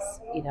say is,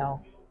 you know,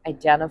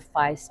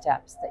 identify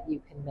steps that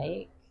you can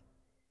make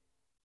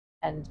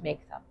and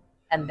make them,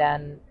 and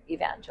then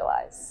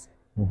evangelize.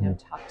 You know,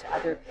 talk to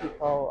other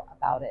people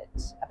about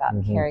it,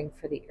 about caring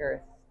for the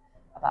earth,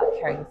 about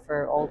caring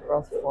for old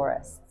growth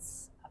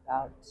forests,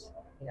 about,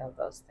 you know,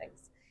 those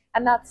things.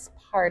 And that's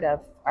part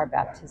of our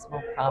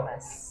baptismal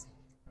promise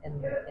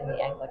in the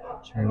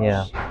Anglican Church.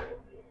 Yeah.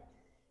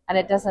 And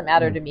it doesn't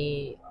matter to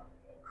me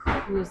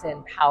who's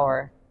in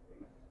power.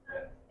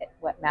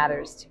 What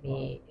matters to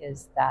me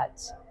is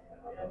that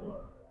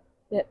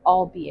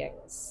all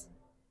beings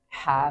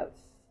have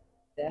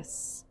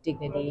this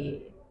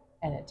dignity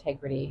and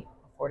integrity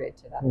afforded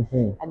to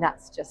them. And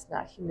that's just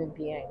not human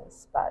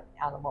beings, but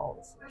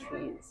animals and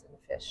trees and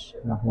fish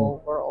and the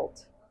whole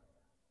world.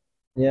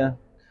 Yeah.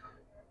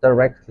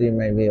 Directly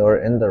maybe, or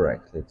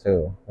indirectly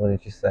too. What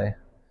did you say?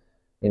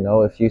 You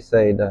know, if you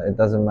say that it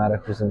doesn't matter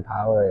who's in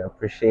power, I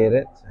appreciate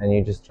it, and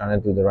you're just trying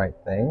to do the right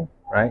thing,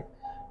 right?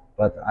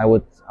 But I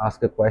would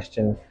ask a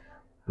question: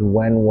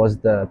 when was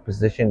the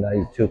position that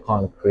you took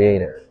on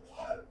created?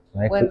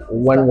 Like,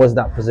 when was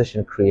that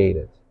position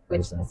created?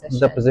 Which position?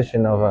 The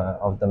position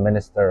of the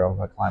Minister of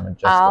Climate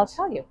Justice. I'll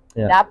tell you.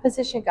 Yeah. That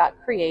position got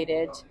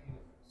created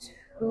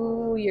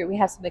 2 years. We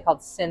have something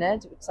called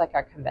Synod, which is like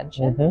our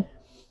convention.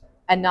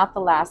 and not the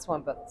last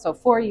one, but so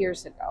 4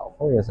 years ago.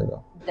 4 years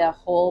ago. The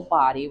whole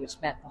body, which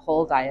meant the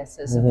whole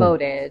diocese,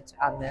 voted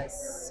on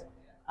this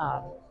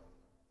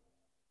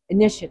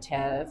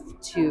initiative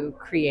to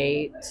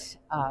create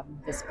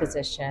this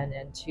position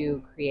and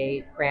to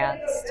create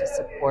grants to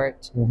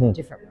support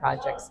different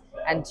projects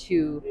and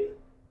to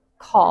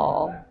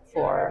call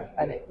for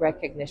a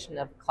recognition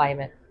of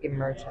climate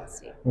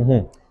emergency.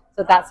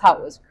 So that's how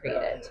it was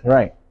created.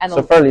 Right. And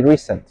so fairly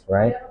recent,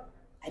 right?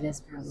 It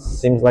is fairly recent.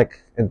 Seems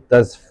like it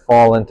does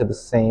fall into the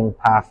same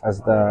path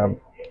as the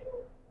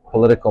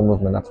political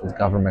movement. That's what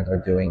government are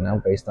doing now,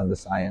 based on the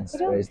science. I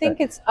don't think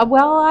it's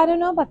well. I don't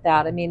know about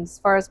that. I mean, as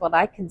far as what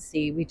I can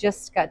see, we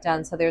just got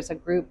done. So there's a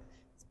group,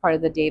 it's part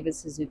of the David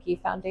Suzuki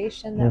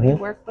Foundation that we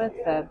work with,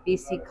 the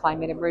BC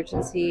Climate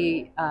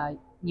Emergency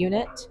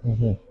Unit,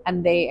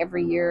 and they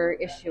every year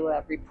issue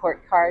a report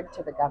card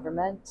to the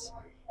government,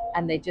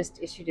 and they just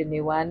issued a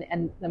new one.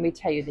 And let me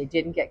tell you, they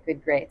didn't get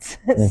good grades,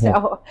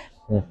 so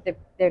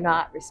they're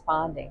not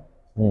responding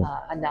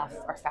enough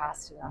or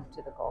fast enough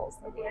to the goals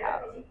that we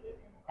have.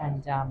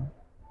 And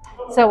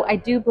so I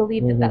do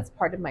believe that that's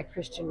part of my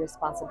Christian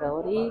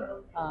responsibility.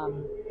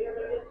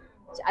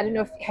 I don't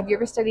know have you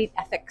ever studied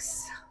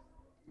ethics?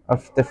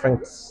 Of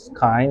different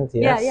kinds,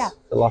 yes. Yeah.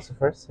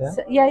 Philosophers,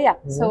 yeah.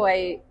 So,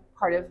 so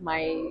part of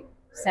my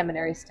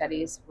seminary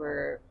studies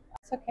were,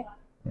 it's okay.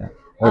 Yeah,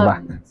 we're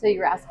back. So you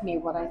were asking me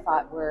what I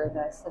thought were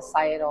the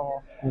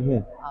societal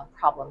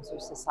problems or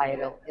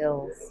societal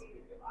ills.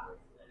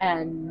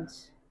 And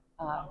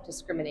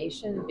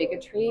discrimination,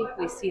 bigotry,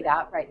 we see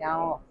that right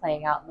now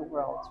playing out in the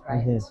world,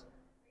 right?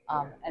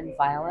 And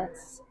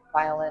violence.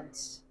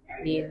 Violent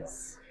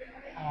means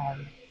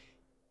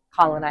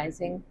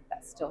colonizing.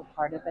 That's still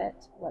part of it.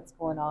 What's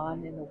going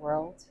on in the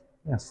world?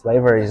 Yeah,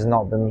 slavery has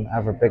not been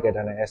ever bigger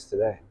than it is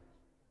today.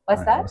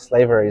 What's that?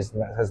 Slavery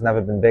has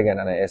never been bigger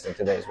than it is in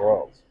today's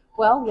world.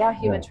 Well, yeah,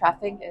 human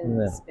trafficking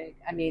is big.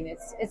 I mean,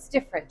 it's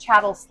different.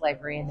 Chattel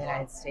slavery in the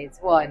United States,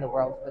 well, in the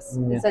world,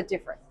 is a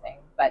different thing.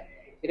 But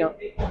we don't.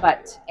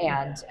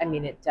 I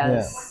mean, it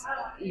does.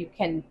 You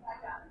can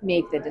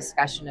make the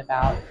discussion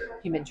about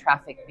human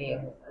trafficking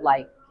being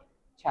like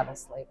chattel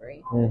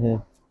slavery.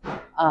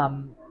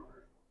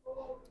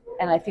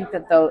 And I think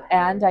that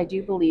and I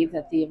do believe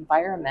that the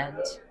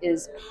environment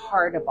is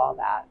part of all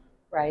that,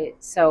 right?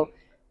 So,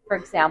 for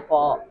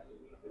example,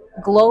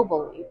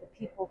 globally, the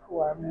people who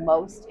are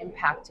most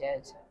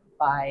impacted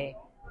by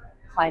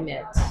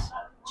climate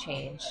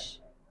change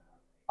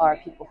are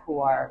people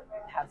who have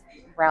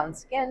brown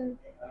skin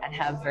and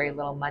have very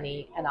little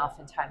money, and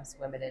oftentimes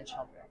women and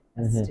children.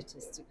 That's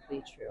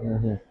statistically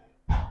true.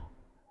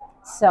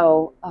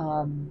 So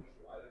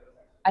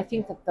I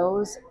think that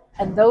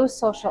those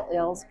social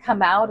ills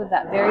come out of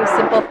that very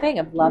simple thing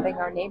of loving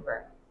our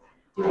neighbor.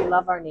 Do we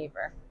love our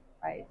neighbor,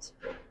 right?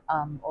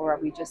 Or are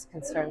we just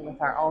concerned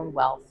with our own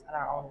wealth and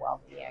our own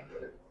well-being?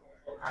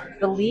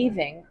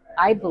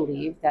 I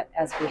believe that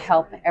as we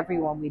help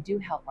everyone, we do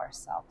help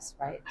ourselves,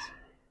 right?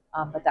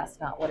 But that's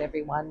not what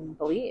everyone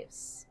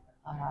believes.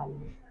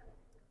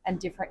 And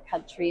different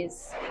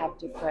countries have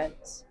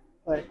different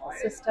political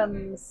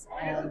systems,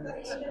 and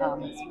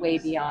it's way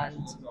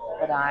beyond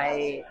what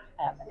I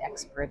am an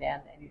expert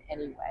in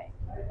any way.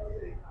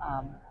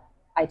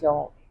 I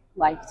don't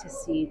like to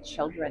see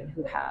children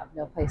who have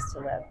no place to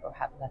live or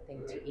have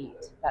nothing to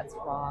eat. That's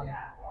wrong.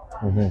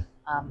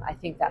 I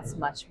think that's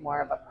much more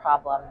of a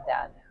problem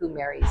than who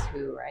marries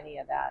who or any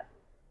of that,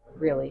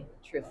 really,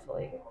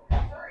 truthfully.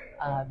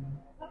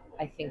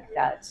 I think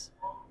that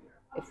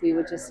if we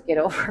would just get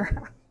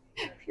over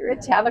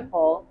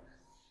puritanical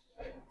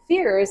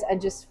fears and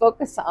just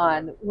focus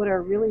on what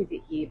are really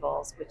the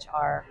evils, which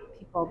are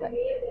people that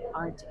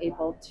aren't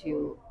able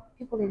to,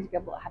 people need to be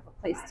able to have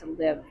a place to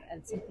live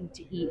and something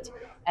to eat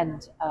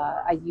and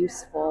a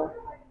useful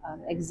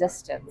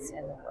existence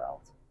in the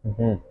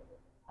world.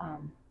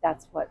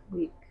 That's what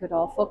we could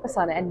all focus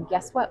on. And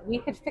guess what? We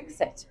could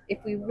fix it.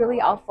 If we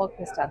really all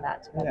focused on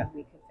that together,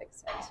 we could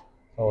fix it.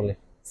 Totally.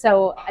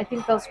 So I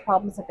think those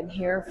problems have been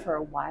here for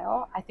a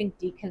while. I think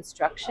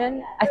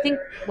deconstruction,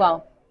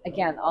 well,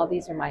 again, all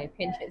these are my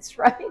opinions,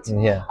 right?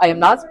 Yeah. I am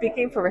not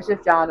speaking for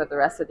Bishop John or the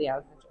rest of the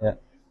Anglican Church.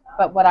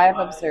 But what I've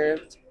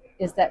observed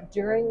is that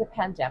during the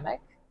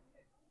pandemic,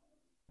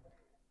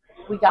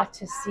 we got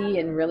to see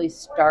in really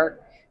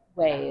stark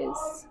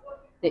ways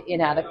the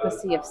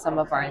inadequacy of some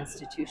of our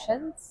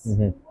institutions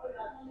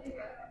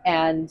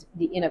and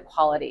the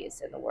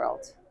inequalities in the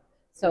world.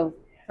 So,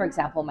 for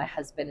example, my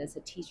husband is a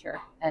teacher,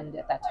 and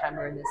at that time we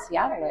were in the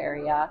Seattle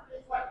area,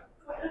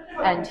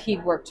 and he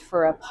worked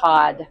for a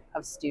pod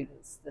of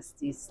students,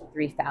 these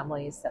 3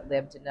 families that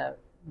lived in a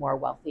more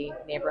wealthy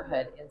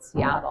neighborhood in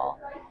Seattle.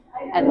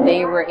 And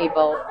they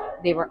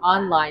were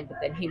online, but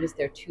then he was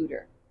their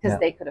tutor because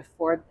they could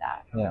afford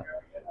that.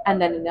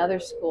 And then in other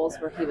schools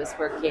where he was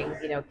working,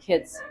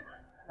 kids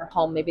were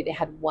home, maybe they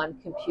had 1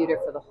 computer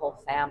for the whole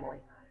family.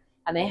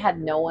 And they had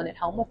no one at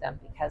home with them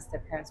because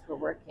their parents were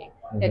working.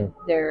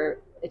 Their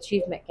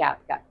achievement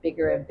gap got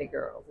bigger and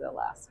bigger over the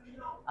last,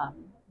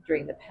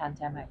 during the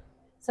pandemic.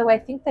 So I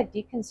think that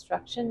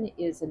deconstruction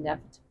is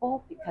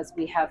inevitable because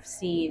we have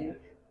seen,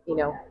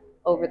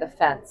 over the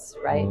fence,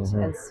 right?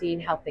 And seen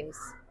how things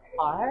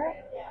are.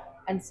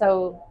 And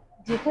so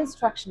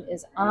deconstruction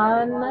is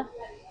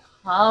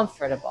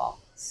uncomfortable,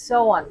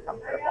 so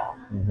uncomfortable.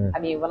 I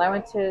mean, when I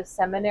went to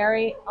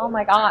seminary, oh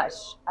my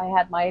gosh, I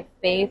had my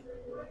faith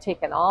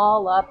taken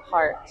all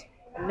apart.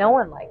 No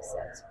one likes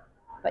it.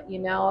 But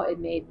it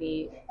made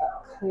me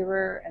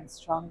clearer and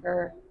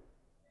stronger.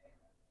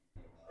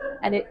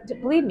 And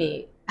believe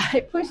me, I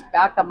pushed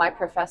back on my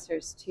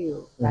professors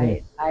too,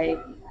 right? I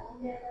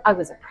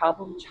was a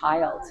problem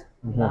child.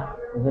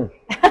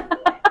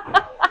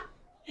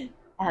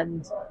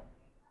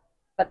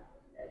 But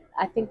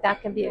I think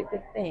that can be a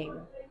good thing,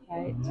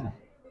 right?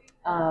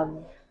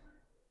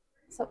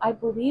 So I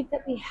believe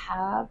that we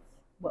have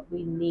what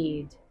we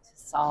need to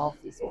solve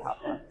these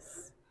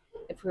problems.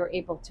 If we were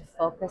able to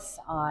focus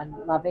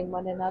on loving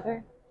one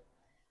another.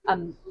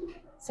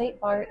 St.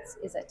 Bart's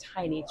is a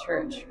tiny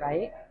church,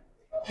 right?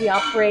 We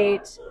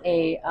operate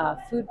a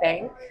food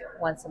bank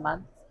once a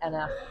month and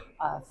a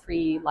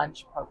free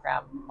lunch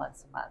program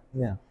once a month.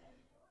 Yeah.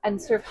 And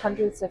serve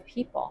hundreds of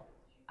people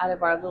out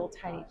of our little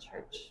tiny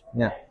church.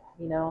 Yeah.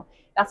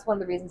 That's one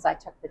of the reasons I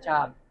took the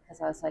job,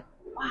 because I was like,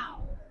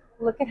 wow,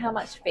 look at how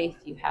much faith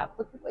you have.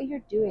 Look at what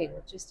you're doing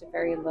with just a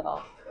very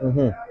little.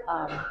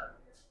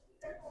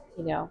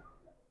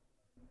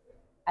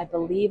 I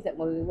believe that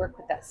when we work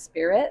with that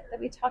spirit that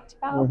we talked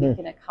about, we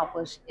can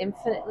accomplish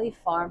infinitely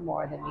far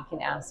more than we can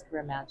ask or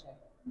imagine.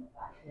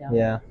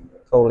 Yeah,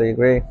 totally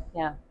agree.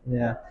 Yeah.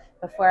 Yeah.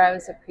 Before I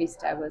was a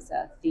priest, I was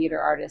a theater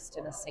artist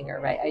and a singer,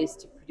 right? I used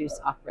to produce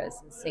operas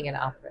and sing in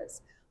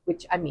operas,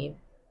 which, I mean,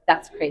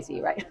 that's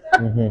crazy, right?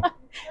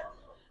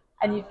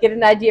 And you'd get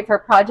an idea for a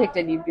project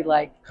and you'd be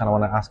like... kind of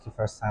want to ask you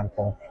for a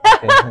sample.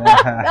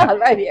 No,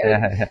 right here.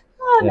 Yeah.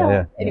 Oh, no.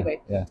 Yeah.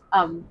 Anyway. Yeah.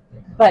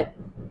 But,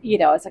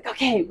 it's like,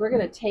 okay, we're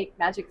going to take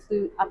Magic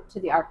Flute up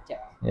to the Arctic.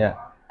 Yeah.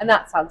 And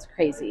that sounds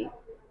crazy,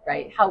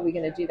 right? How are we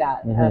going to do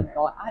that? And I'm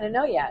going, I don't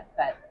know yet,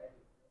 but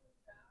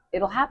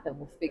it'll happen.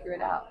 We'll figure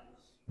it out.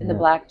 In the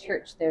Black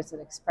church, there's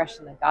an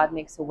expression that God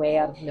makes a way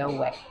out of no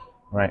way.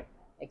 Right.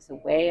 Makes a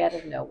way out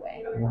of no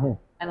way.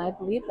 And I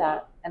believe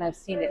that. And I've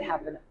seen it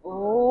happen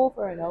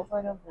over and over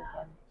and over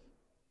again.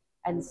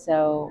 And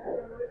so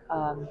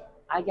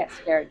I get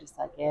scared just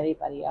like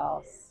anybody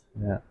else.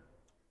 Yeah.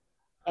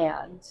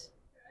 And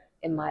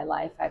in my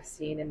life, I've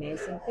seen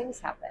amazing things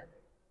happen.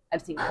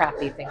 I've seen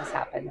crappy things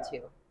happen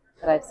too.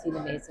 But I've seen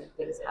amazing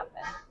things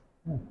happen.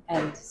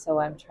 And so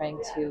I'm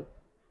trying to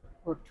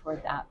work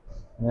toward that.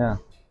 Yeah.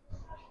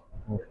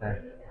 Okay.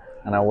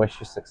 And I wish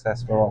you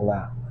success with all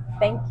that.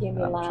 Thank you,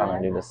 Milan. I'm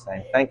trying to do the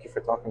same. Thank you for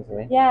talking to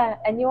me. Yeah,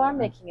 and you are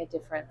making a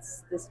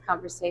difference. This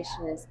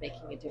conversation is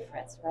making a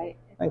difference, right?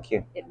 Thank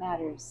you. It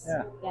matters.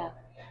 Yeah. Yeah.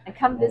 And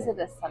come visit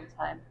us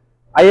sometime.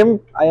 I am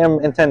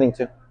intending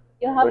to.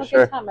 You'll have a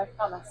sure. good time, I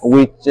promise.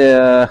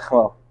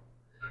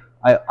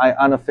 I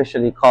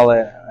unofficially call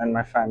it, and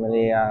my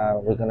family,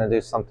 we're going to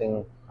do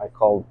something I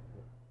call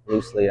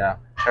loosely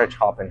church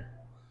hopping.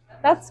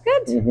 That's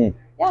good.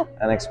 Yeah.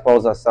 And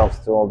expose ourselves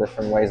to all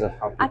different ways of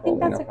how people, I think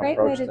that's a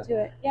great way to do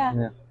it.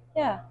 Yeah.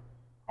 Yeah.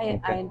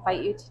 I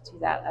invite you to do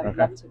that. I would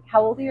love to.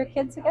 How old are your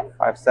kids again?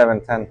 5, 7,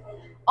 10.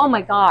 Oh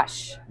my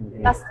gosh.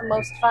 That's the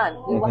most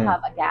fun. We will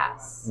have a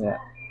gas. Yeah.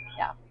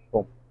 Yeah.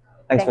 Cool.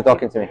 Thanks for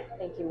talking to me.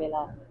 Thank you,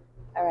 Milan.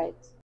 All right.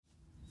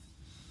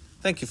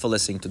 Thank you for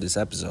listening to this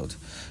episode.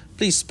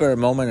 Please spare a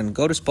moment and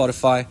go to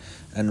Spotify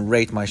and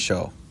rate my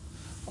show.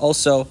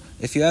 Also,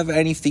 if you have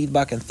any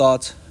feedback and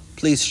thoughts,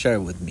 please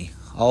share with me.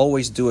 I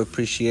always do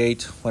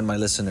appreciate when my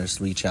listeners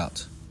reach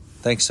out.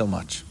 Thanks so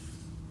much.